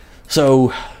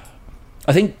 So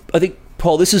I think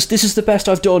Paul, this is the best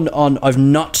I've done on. I've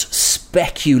not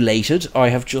speculated. I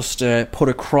have just put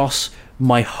across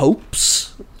my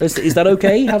hopes. Is that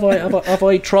okay? Have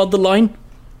I trod the line?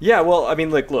 Yeah, well, I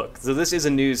mean, look, so this is a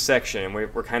news section, and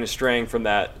we're kind of straying from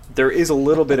that. There is a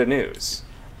little bit of news.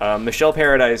 Michelle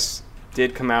Paradise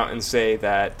did come out and say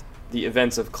that the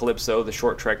events of Calypso, the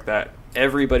short trek that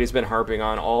everybody's been harping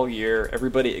on all year,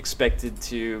 everybody expected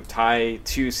to tie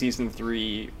to Season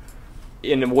 3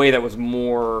 in a way that was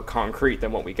more concrete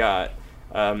than what we got.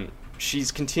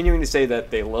 She's continuing to say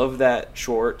that they love that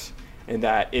short and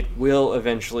that it will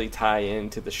eventually tie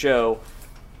into the show.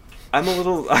 I'm a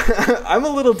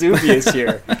little dubious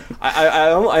here.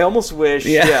 I almost wish,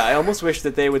 I almost wish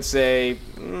that they would say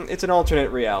it's an alternate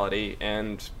reality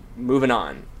and moving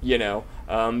on,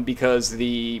 because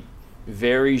the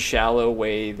very shallow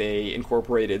way they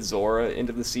incorporated Zora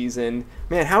into the season,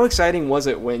 man, how exciting was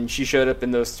it when she showed up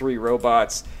in those 3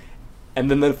 robots,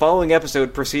 and then the following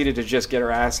episode proceeded to just get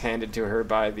her ass handed to her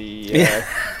by the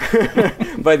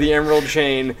by the Emerald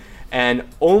Chain. And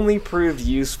only proved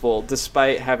useful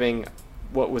despite having,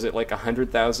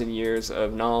 100,000 years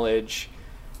of knowledge.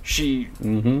 She,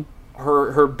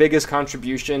 her biggest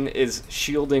contribution is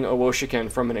shielding Owoshiken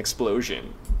from an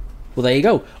explosion. Well, there you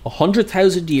go.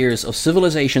 100,000 years of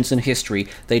civilizations and history.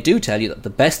 They do tell you that the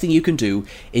best thing you can do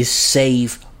is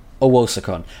save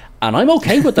Owosakon, and I'm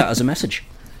okay with that as a message.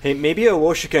 Hey, maybe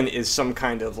Owoshiken is some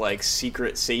kind of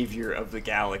secret savior of the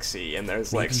galaxy, and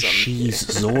there's maybe some. She's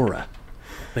Zora.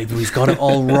 Maybe we've got it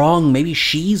all wrong. Maybe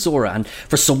she's Zora, and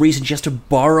for some reason she has to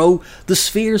borrow the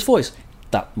Sphere's voice.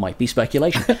 That might be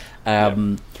speculation.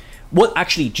 Well,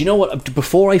 actually, do you know what?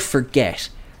 Before I forget,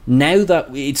 now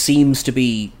that it seems to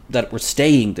be that we're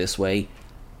staying this way,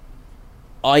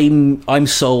 I'm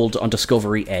sold on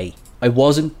Discovery A. I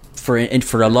wasn't for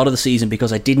a lot of the season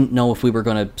because I didn't know if we were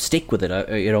going to stick with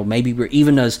it. Maybe we're,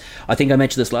 even as I think I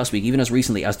mentioned this last week, even as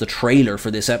recently as the trailer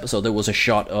for this episode, there was a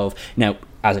shot of, now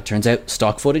as it turns out,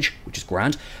 stock footage, which is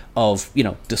grand, of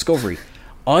Discovery.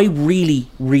 I really,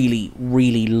 really,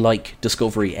 really like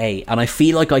Discovery A, and I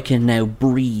feel like I can now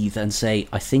breathe and say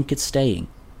I think it's staying.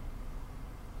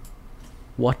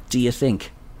 What do you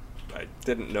think? I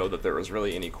didn't know that there was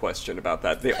really any question about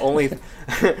that. The only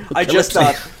I just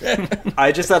thought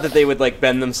that they would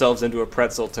bend themselves into a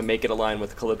pretzel to make it align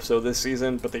with Calypso this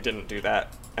season, but they didn't do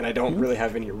that, and I don't really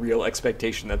have any real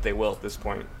expectation that they will at this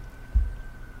point.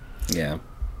 Yeah.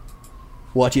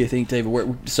 What do you think,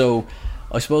 David? So,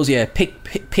 I suppose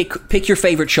pick your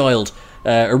favorite child,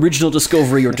 original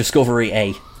Discovery or Discovery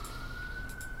A.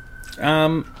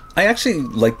 I actually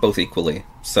like both equally,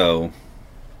 so.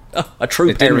 A true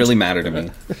it didn't really matter to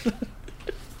me.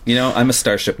 I'm a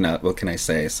Starship nut. What can I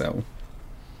say? So,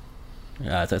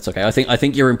 that's okay. I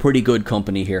think you're in pretty good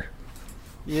company here.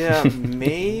 Yeah,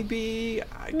 maybe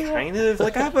I kind of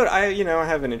I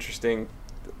have an interesting.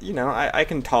 I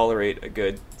can tolerate a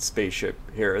good spaceship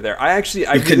here or there. I really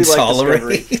like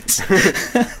Discovery.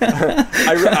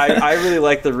 I really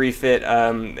like the refit.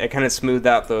 It kind of smoothed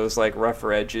out those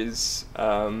rougher edges,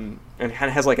 and kind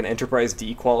of has an Enterprise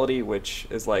D quality, which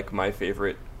is my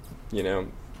favorite,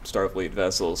 Starfleet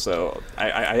vessel. So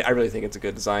I really think it's a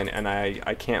good design, and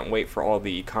I can't wait for all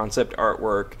the concept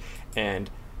artwork and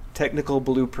technical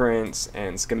blueprints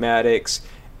and schematics,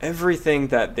 everything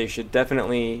that they should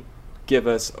definitely give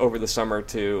us over the summer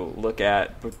to look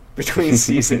at between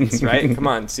seasons, right? Come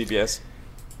on, CBS.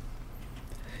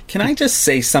 Can I just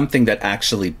say something that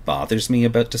actually bothers me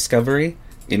about Discovery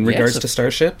in regards to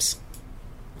starships?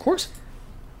 Of course.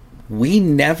 We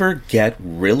never get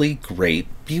really great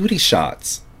beauty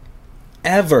shots,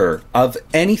 ever, of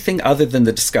anything other than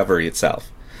the Discovery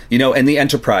itself. and the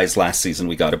Enterprise last season,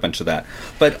 we got a bunch of that.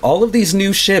 But all of these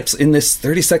new ships in this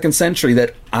 32nd century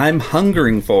that I'm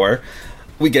hungering for,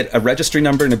 we get a registry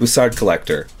number and a Bussard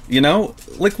collector.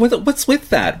 Like, what's with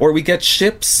that? Or we get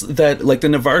ships that, like the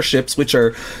Navarre ships, which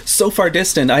are so far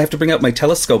distant, I have to bring out my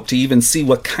telescope to even see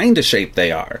what kind of shape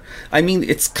they are. I mean,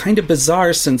 it's kind of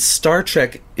bizarre since Star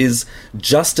Trek is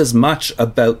just as much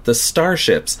about the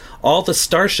starships. All the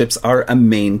starships are a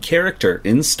main character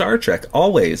in Star Trek,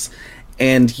 always.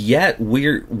 And yet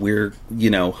we're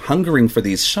hungering for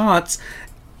these shots,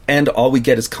 and all we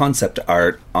get is concept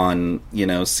art on,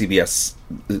 CBS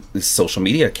social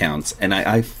media accounts, and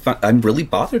I'm really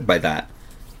bothered by that.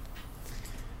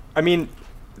 I mean,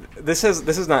 this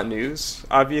is not news,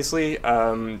 obviously.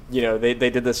 They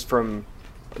did this from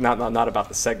not about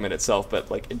the segment itself, but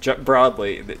like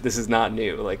broadly, this is not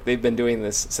new. Like, they've been doing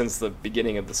this since the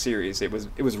beginning of the series. It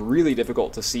was really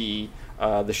difficult to see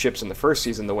the ships in the first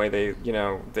season, the way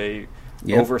they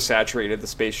oversaturated the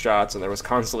space shots, and there was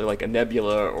constantly like a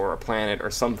nebula or a planet or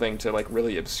something to like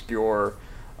really obscure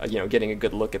getting a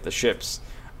good look at the ships.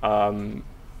 I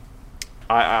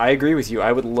agree with you.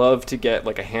 I would love to get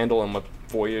like a handle on what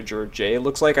Voyager J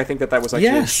looks like. I think that was actually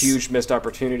a huge missed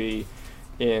opportunity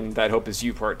in That Hope Is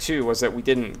You Part 2, was that we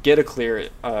didn't get a clear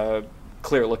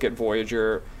look at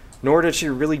Voyager, nor did she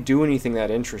really do anything that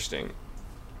interesting.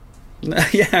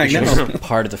 Yeah, I know.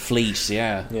 Part of the fleet,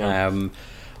 yeah.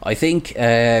 I think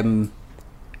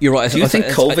you're right. Do you think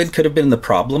COVID could have been the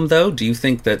problem, though? Do you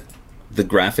think that the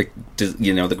graphic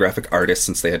artists,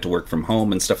 since they had to work from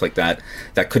home and stuff like that,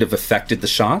 that could have affected the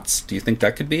shots? Do you think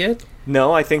that could be it?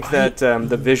 No, I think that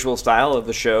the visual style of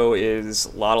the show is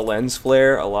a lot of lens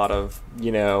flare, a lot of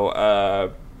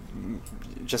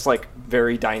just like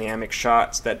very dynamic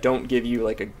shots that don't give you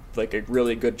like a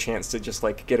really good chance to just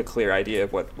like get a clear idea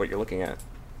of what you're looking at.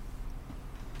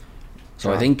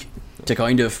 So I think to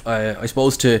kind of, I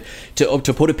suppose to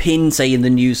put a pin, say, in the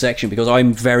news section, because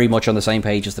I'm very much on the same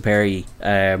page as the Perry.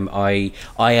 I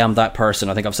am that person.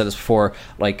 I think I've said this before.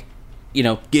 Like,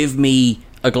 give me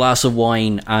a glass of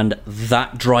wine and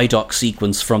that dry dock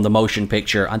sequence from the motion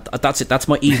picture, and that's it. That's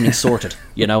my evening sorted.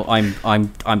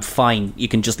 I'm fine. You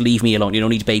can just leave me alone. You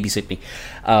don't need to babysit me.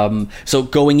 So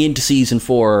going into season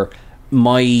 4,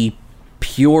 my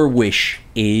pure wish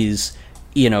is,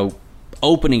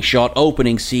 opening shot,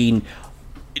 opening scene,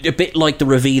 a bit like the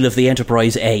reveal of the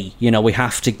Enterprise A. We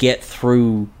have to get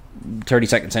through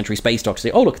 32nd century space dock to say,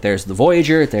 oh look, there's the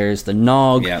Voyager, there's the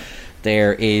Nog,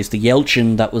 there is the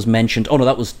Yelchin that was mentioned. Oh no,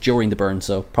 that was during the burn,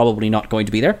 so probably not going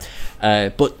to be there.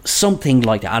 But something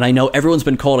like that. And I know everyone's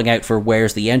been calling out for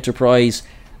where's the Enterprise.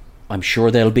 I'm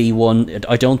sure there'll be one.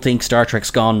 I don't think Star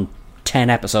Trek's gone 10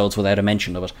 episodes without a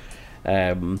mention of it.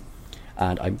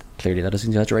 And clearly that is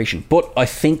an exaggeration. But I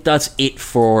think that's it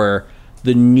for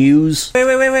the news.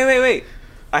 Wait.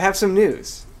 I have some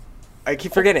news. I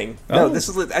keep forgetting. No,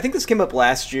 I think this came up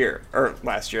last week.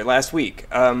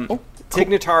 Tig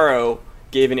Notaro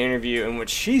gave an interview in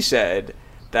which she said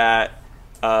that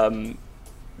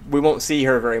we won't see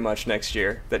her very much next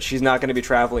year, that she's not going to be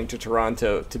traveling to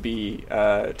Toronto to be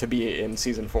in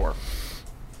season 4.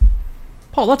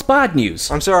 Paul, that's bad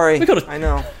news. I'm sorry. I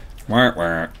know.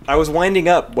 I was winding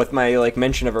up with my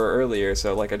mention of her earlier,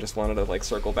 so I just wanted to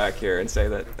circle back here and say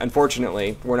that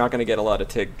unfortunately we're not going to get a lot of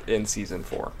Tig in season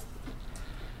 4.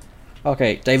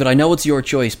 Okay, David, I know it's your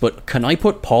choice, but can I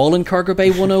put Paul in Cargo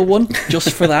Bay 101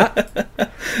 just for that?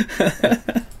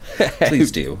 Please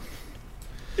do.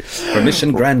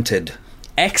 Permission granted.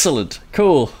 Excellent.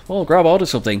 Cool. Well, grab onto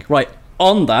something. Right,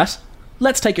 on that,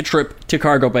 let's take a trip to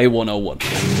Cargo Bay 101.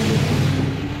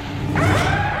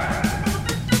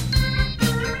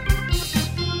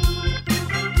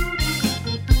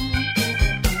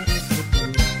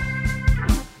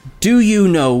 Do you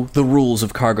know the rules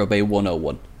of Cargo Bay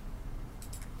 101?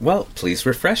 Well, please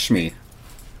refresh me.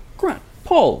 Grant.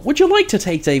 Paul, would you like to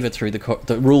take David through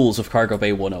the rules of Cargo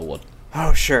Bay 101?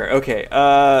 Oh, sure. Okay.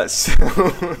 So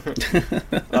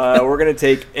we're going to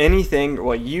take anything,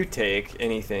 well, you take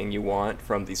anything you want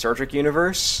from the Star Trek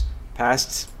universe,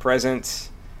 past, present,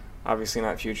 obviously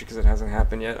not future because it hasn't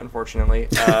happened yet, unfortunately,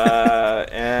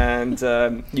 and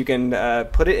you can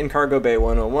put it in Cargo Bay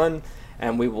 101,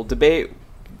 and we will debate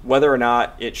whether or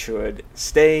not it should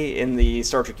stay in the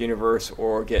Star Trek universe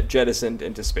or get jettisoned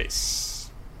into space.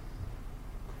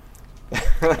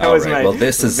 That was right.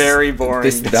 Very boring.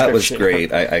 That was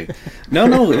great.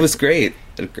 No, it was great.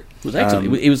 It was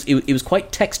excellent. It was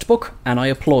quite textbook, and I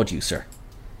applaud you, sir.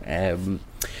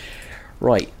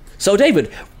 Right. So,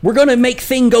 David, we're going to make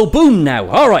thing go boom now.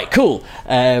 All right, cool.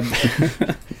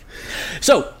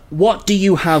 So, what do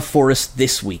you have for us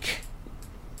this week?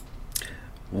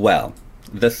 Well,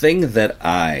 The thing that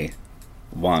I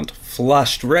want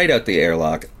flushed right out the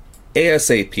airlock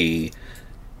ASAP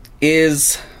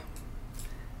is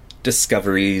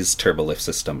Discovery's turbolift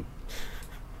system.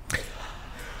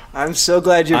 I'm so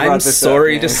glad you brought I'm this up.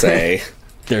 sorry to say.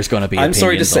 There's going to be I'm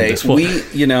sorry to opinions on say,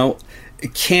 this one.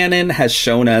 Canon has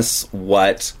shown us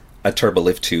what a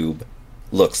turbolift tube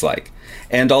looks like.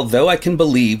 And although I can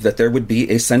believe that there would be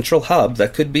a central hub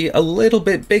that could be a little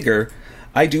bit bigger,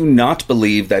 I do not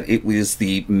believe that it was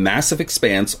the massive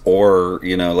expanse or,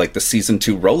 like the season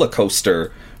 2 roller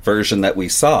coaster version that we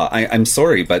saw. I'm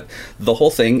sorry, but the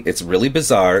whole thing, it's really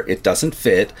bizarre. It doesn't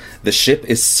fit. The ship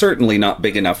is certainly not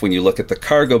big enough when you look at the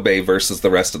cargo bay versus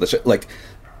the rest of the ship. Like,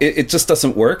 it just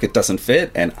doesn't work. It doesn't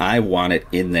fit, and I want it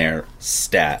in there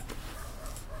stat.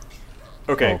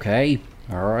 Okay.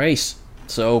 All right.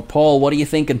 So, Paul, what are you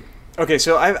thinking? Okay,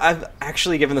 so I've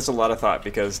actually given this a lot of thought,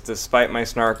 because despite my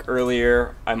snark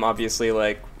earlier, I'm obviously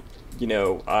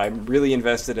I'm really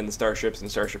invested in the starships and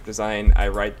starship design. I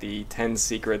write the 10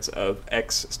 secrets of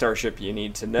X starship you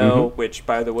need to know, which,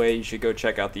 by the way, you should go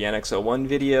check out the NX-01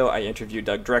 video. I interviewed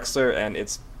Doug Drexler, and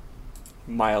it's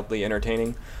mildly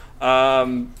entertaining.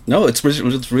 No,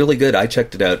 it's really good. I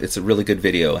checked it out. It's a really good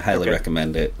video. I highly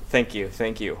recommend it. Thank you.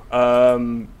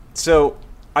 So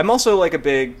I'm also a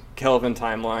big Kelvin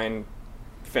timeline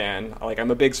fan.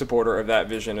 I'm a big supporter of that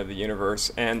vision of the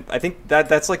universe, and I think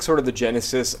that's sort of the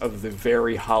genesis of the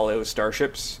very hollow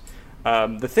starships.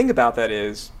 The thing about that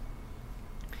is,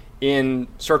 in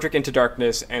Star Trek Into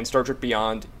Darkness and Star Trek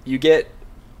Beyond, you get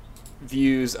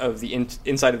views of the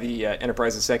inside of the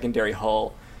Enterprise's secondary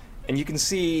hull, and you can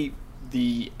see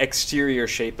the exterior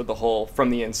shape of the hull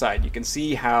from the inside. You can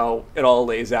see how it all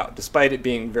lays out, despite it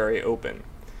being very open.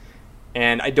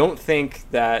 And I don't think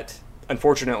that,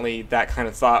 unfortunately, that kind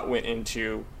of thought went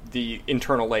into the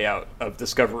internal layout of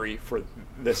Discovery for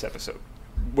this episode,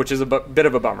 which is a bit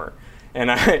of a bummer. And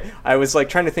I was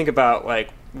trying to think about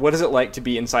what is it like to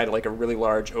be inside a really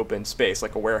large open space,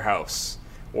 like a warehouse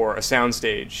or a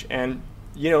soundstage. And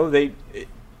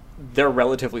they're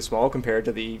relatively small compared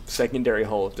to the secondary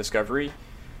hull of Discovery,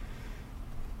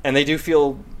 and they do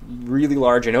feel really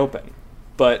large and open.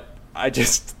 But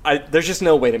there's just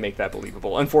no way to make that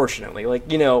believable, unfortunately.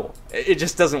 It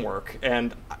just doesn't work,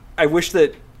 and I wish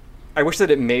that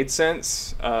it made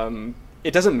sense.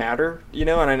 It doesn't matter,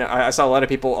 and I saw a lot of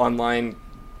people online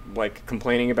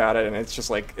complaining about it, and it's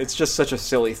just such a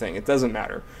silly thing. It doesn't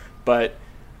matter, but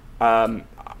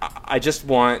I just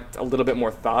want a little bit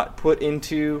more thought put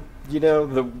into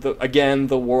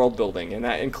the world building, and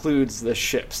that includes the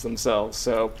ships themselves.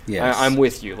 So yes. I'm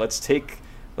with you. Let's take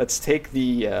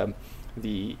the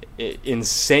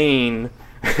insane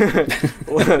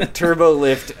turbo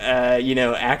lift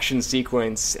action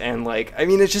sequence, and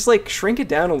it's just shrink it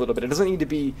down a little bit. It doesn't need to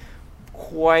be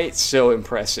quite so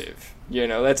impressive.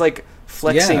 That's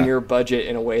flexing your budget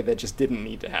in a way that just didn't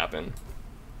need to happen.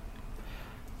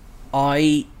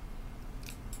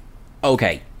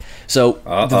 Okay. So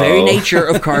the very nature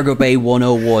of Cargo Bay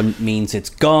 101 means it's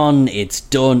gone, it's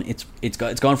done, it's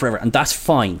gone forever, and that's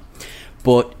fine.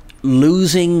 But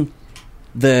losing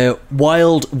the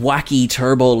wild, wacky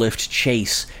turbo lift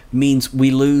chase means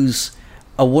we lose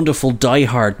a wonderful Die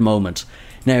Hard moment.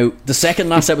 Now, the second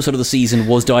last episode of the season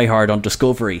was Die Hard on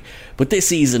Discovery, but this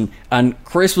season, and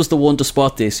Chris was the one to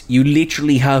spot this, you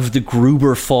literally have the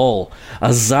Gruber fall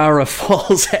as Zara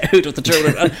falls out of the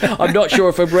turbo lift. I'm not sure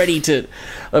if I'm ready to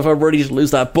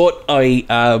lose that, but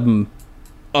I'm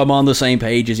on the same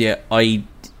page as you.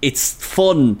 It's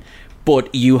fun,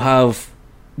 but you have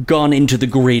gone into the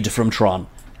grid from Tron,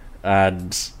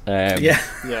 and if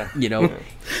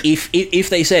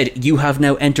they said you have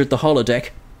now entered the holodeck,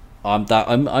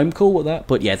 I'm cool with that.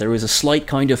 But yeah, there is a slight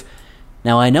kind of,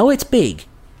 now I know it's big,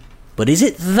 but is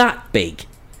it that big?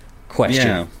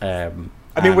 Question. Yeah.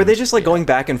 Were they just going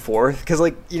back and forth? Because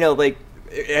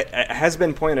it has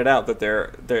been pointed out that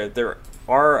there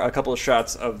are a couple of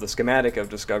shots of the schematic of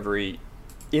Discovery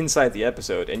inside the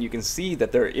episode, and you can see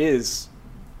that there is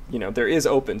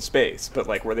open space.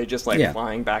 But were they just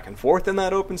flying back and forth in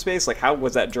that open space? How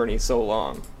was that journey so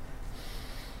long?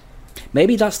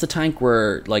 Maybe that's the tank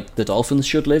where the dolphins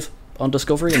should live on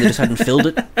Discovery, and they just hadn't filled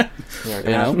it. I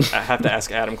have to ask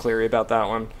Adam Cleary about that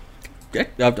one. Yeah,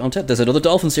 there's another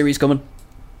dolphin series coming.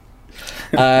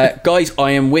 Guys,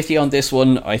 I am with you on this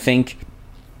one. I think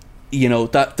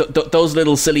those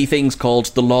little silly things called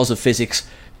the laws of physics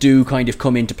do kind of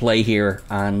come into play here,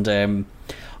 and I'm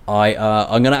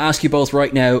going to ask you both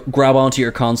right now, grab onto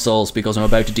your consoles, because I'm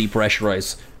about to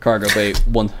depressurize Cargo Bay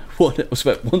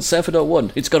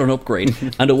 1701. It's got an upgrade,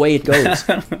 and away it goes.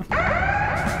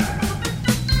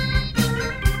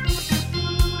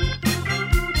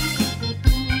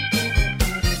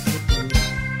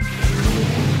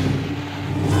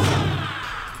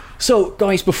 So,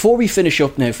 guys, before we finish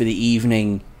up now for the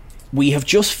evening, we have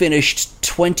just finished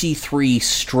 23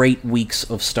 straight weeks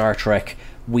of Star Trek.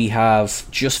 We have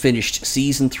just finished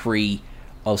Season 3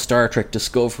 of Star Trek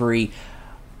Discovery.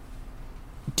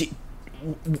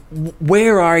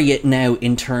 Where are you now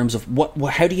in terms of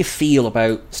how do you feel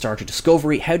about Star Trek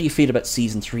Discovery? How do you feel about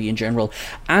Season 3 in general?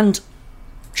 And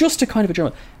just to kind of a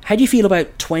general, how do you feel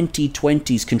about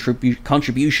 2020's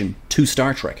contribution to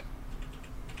Star Trek?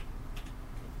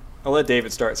 I'll let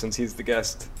David start since he's the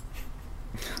guest.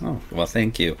 Oh, well,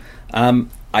 thank you.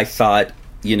 I thought,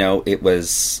 it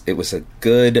was a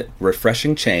good,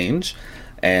 refreshing change,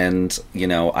 and,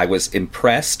 I was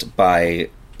impressed by,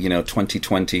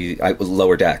 2020,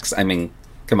 Lower Decks. I mean,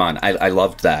 come on, I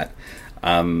loved that.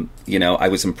 I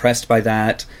was impressed by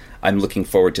that. I'm looking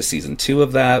forward to Season 2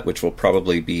 of that, which will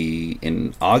probably be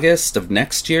in August of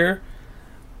next year.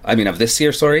 Of this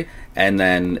year, sorry. And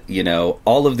then,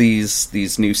 all of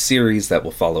these new series that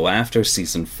will follow after,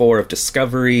 Season 4 of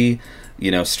Discovery,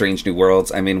 Strange New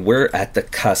Worlds. We're at the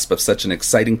cusp of such an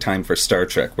exciting time for Star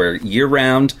Trek, where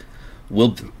year-round,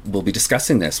 we'll be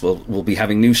discussing this. We'll be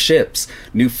having new ships,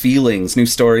 new feelings, new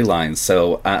storylines.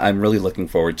 So I'm really looking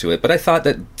forward to it. But I thought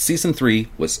that Season 3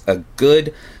 was a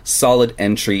good, solid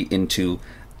entry into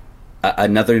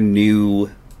another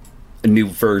new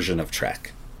version of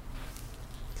Trek.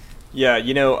 Yeah,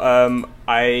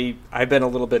 I've been a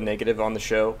little bit negative on the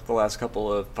show the last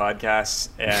couple of podcasts,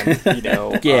 and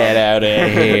get out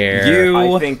of here.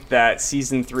 I think that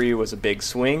Season 3 was a big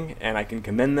swing, and I can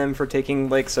commend them for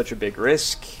taking such a big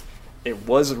risk. It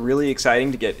was really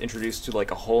exciting to get introduced to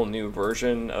a whole new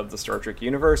version of the Star Trek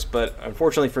universe, but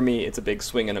unfortunately for me, it's a big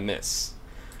swing and a miss.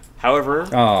 However,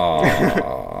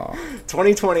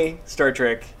 2020 Star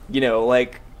Trek,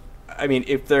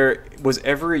 if there was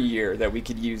ever a year that we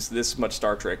could use this much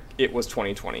Star Trek, it was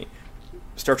 2020.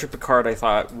 Star Trek Picard, I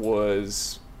thought,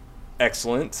 was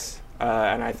excellent.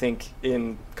 And I think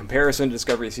in comparison to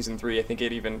Discovery Season 3, I think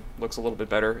it even looks a little bit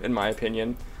better, in my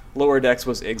opinion. Lower Decks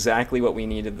was exactly what we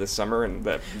needed this summer in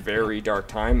that very dark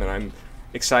time. And I'm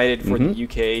excited for the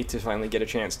UK to finally get a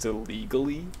chance to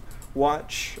legally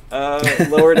watch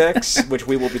Lower Decks, which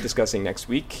we will be discussing next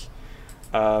week.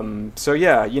 So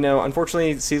yeah,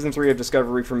 unfortunately Season 3 of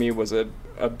Discovery for me was a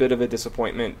bit of a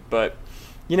disappointment, but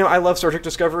I love Star Trek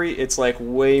Discovery. It's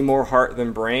way more heart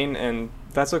than brain, and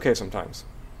that's okay sometimes.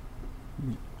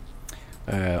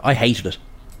 I hated it.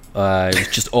 It was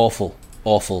just awful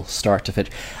start to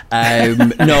finish.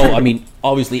 No,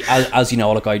 obviously, as you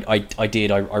know,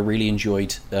 I really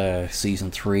enjoyed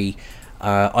Season 3.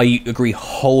 I agree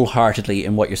wholeheartedly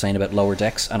in what you're saying about Lower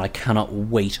Decks, and I cannot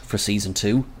wait for Season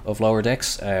 2 of Lower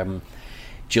Decks.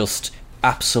 Just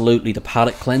absolutely the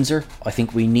palate cleanser I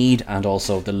think we need, and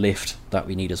also the lift that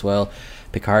we need as well.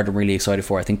 Picard I'm really excited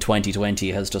for. I think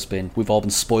 2020 has just been, we've all been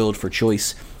spoiled for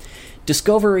choice.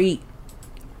 Discovery,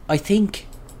 I think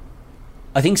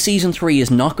Season 3 is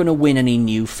not going to win any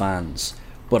new fans,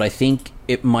 but I think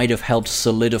it might have helped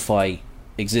solidify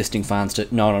existing fans to,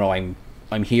 no,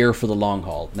 I'm here for the long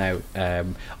haul. Now,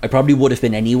 I probably would have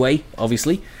been anyway,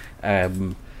 obviously,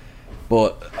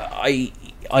 but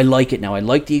I like it now. I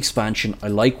like the expansion. I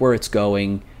like where it's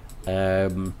going.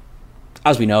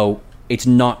 As we know, it's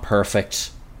not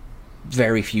perfect.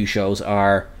 Very few shows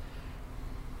are,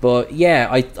 but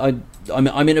yeah,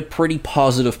 I'm in a pretty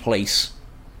positive place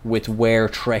with where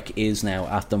Trek is now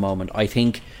at the moment. I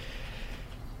think,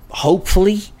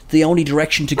 hopefully, the only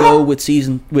direction to go with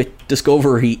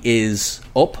Discovery is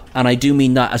up, and I do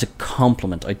mean that as a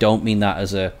compliment. I don't mean that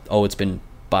as it's been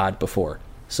bad before.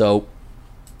 So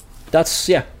that's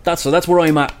where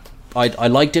I'm at. I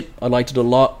liked it. I liked it a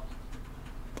lot.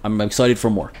 I'm excited for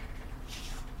more.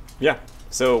 Yeah.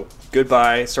 So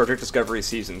goodbye, Star Trek Discovery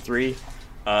Season 3.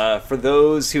 For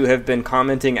those who have been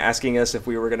commenting, asking us if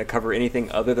we were going to cover anything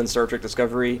other than Star Trek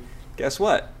Discovery, guess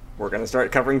what? We're going to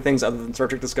start covering things other than Star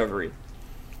Trek Discovery.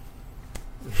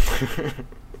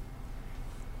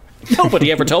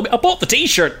 Nobody ever told me. I bought the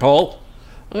T-shirt, Paul.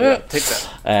 Yeah, take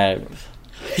that.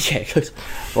 Yeah,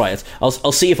 right.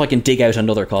 I'll see if I can dig out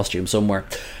another costume somewhere.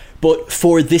 But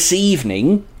for this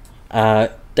evening,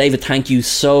 David, thank you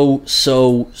so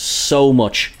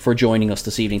much for joining us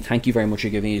this evening. Thank you very much for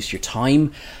giving us your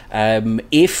time.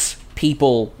 If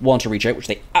people want to reach out, which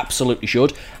they absolutely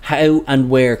should, how and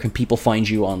where can people find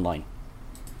you online?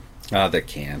 They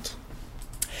can't.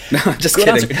 No, just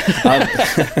kidding.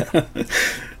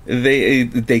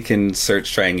 They can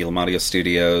search Triangulum Audio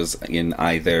Studios in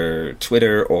either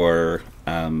Twitter or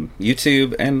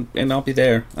YouTube, and I'll be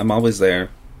there. I'm always there.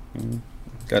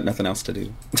 Got nothing else to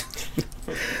do.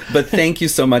 But thank you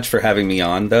so much for having me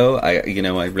on, though. I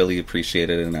really appreciate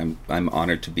it, and I'm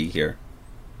honored to be here.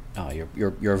 Oh,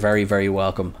 you're very, very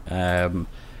welcome.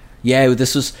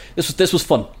 This was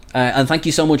fun, and thank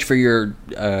you so much for your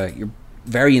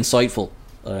very insightful,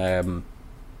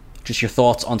 just your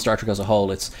thoughts on Star Trek as a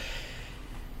whole.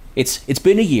 It's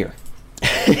been a year.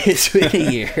 It's been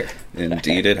a year.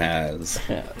 Indeed, it has.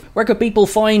 Where could people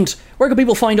find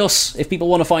us if people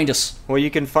want to find us? Well,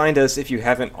 you can find us, if you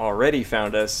haven't already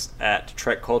found us, at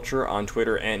Trek Culture on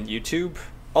Twitter and YouTube.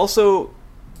 Also,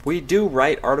 we do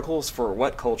write articles for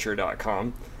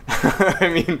whatculture.com. I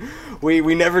mean,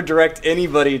 we never direct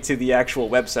anybody to the actual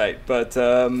website, but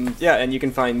and you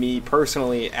can find me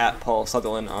personally at Paul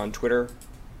Sutherland on Twitter,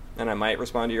 and I might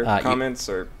respond to your comments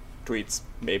or tweets,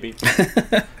 maybe.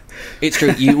 It's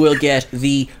true. You will get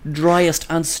the driest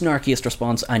and snarkiest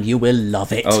response, and you will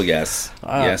love it. Oh, yes.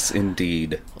 Yes,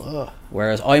 indeed.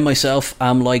 Whereas I myself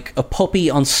am like a puppy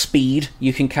on speed.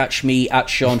 You can catch me at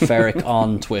Sean Ferrick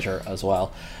on Twitter as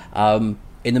well.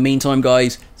 In the meantime,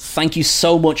 guys, thank you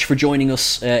so much for joining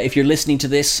us. If you're listening to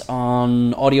this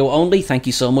on audio only, thank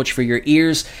you so much for your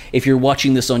ears. If you're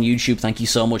watching this on YouTube, thank you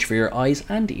so much for your eyes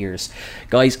and ears.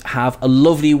 Guys, have a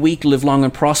lovely week. Live long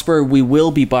and prosper. We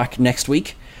will be back next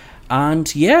week.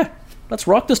 And yeah, let's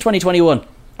rock this 2021.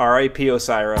 R.I.P.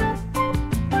 Osira.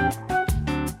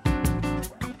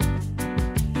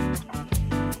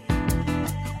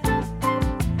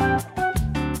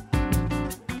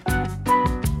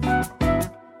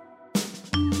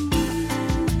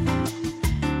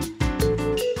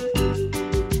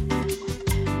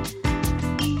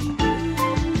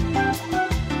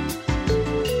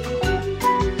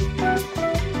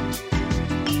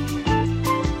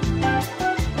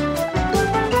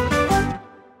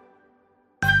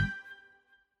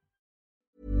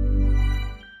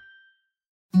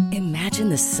 Imagine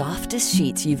the softest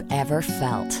sheets you've ever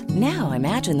felt. Now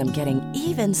imagine them getting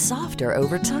even softer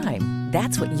over time.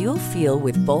 That's what you'll feel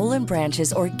with Boll &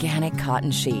 Branch's organic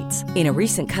cotton sheets. In a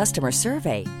recent customer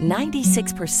survey,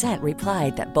 96%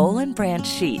 replied that Boll & Branch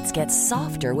sheets get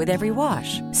softer with every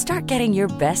wash. Start getting your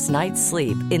best night's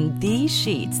sleep in these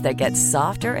sheets that get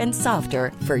softer and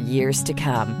softer for years to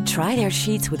come. Try their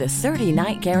sheets with a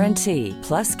 30-night guarantee.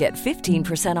 Plus, get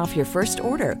 15% off your first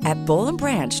order at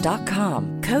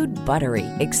bollandbranch.com. Code BUTTERY.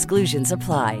 Exclusions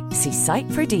apply. See site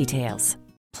for details.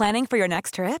 Planning for your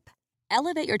next trip?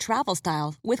 Elevate your travel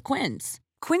style with Quince.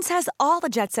 Quince has all the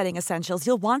jet-setting essentials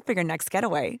you'll want for your next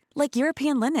getaway, like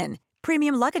European linen,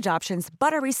 premium luggage options,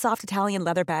 buttery soft Italian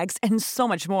leather bags, and so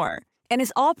much more. And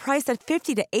is all priced at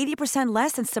 50 to 80%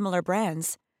 less than similar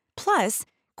brands. Plus,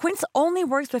 Quince only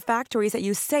works with factories that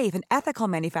use safe and ethical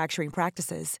manufacturing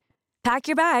practices. Pack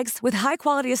your bags with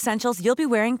high-quality essentials you'll be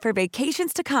wearing for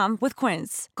vacations to come with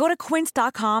Quince. Go to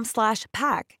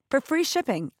quince.com/pack for free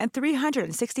shipping and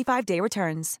 365-day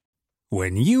returns.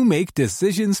 When you make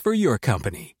decisions for your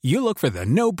company, you look for the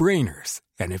no-brainers.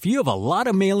 And if you have a lot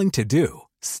of mailing to do,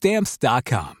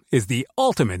 Stamps.com is the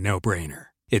ultimate no-brainer.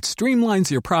 It streamlines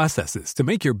your processes to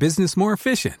make your business more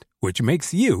efficient, which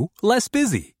makes you less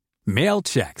busy. Mail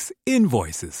checks,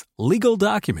 invoices, legal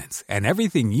documents, and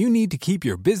everything you need to keep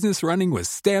your business running with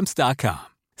Stamps.com.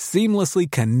 Seamlessly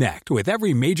connect with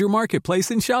every major marketplace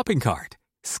and shopping cart.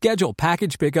 Schedule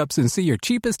package pickups and see your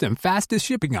cheapest and fastest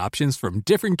shipping options from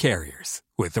different carriers.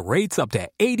 With rates up to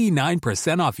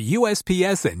 89% off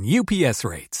USPS and UPS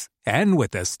rates. And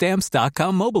with the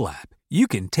Stamps.com mobile app, you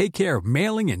can take care of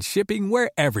mailing and shipping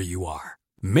wherever you are.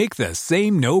 Make the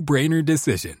same no-brainer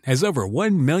decision as over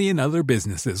 1 million other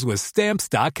businesses with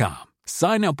Stamps.com.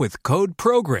 Sign up with code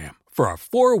PROGRAM for a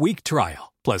 4-week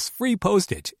trial, plus free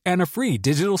postage and a free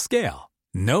digital scale.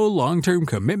 No long-term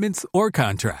commitments or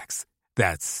contracts.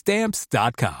 That's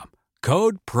Stamps.com.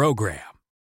 Code PROGRAM.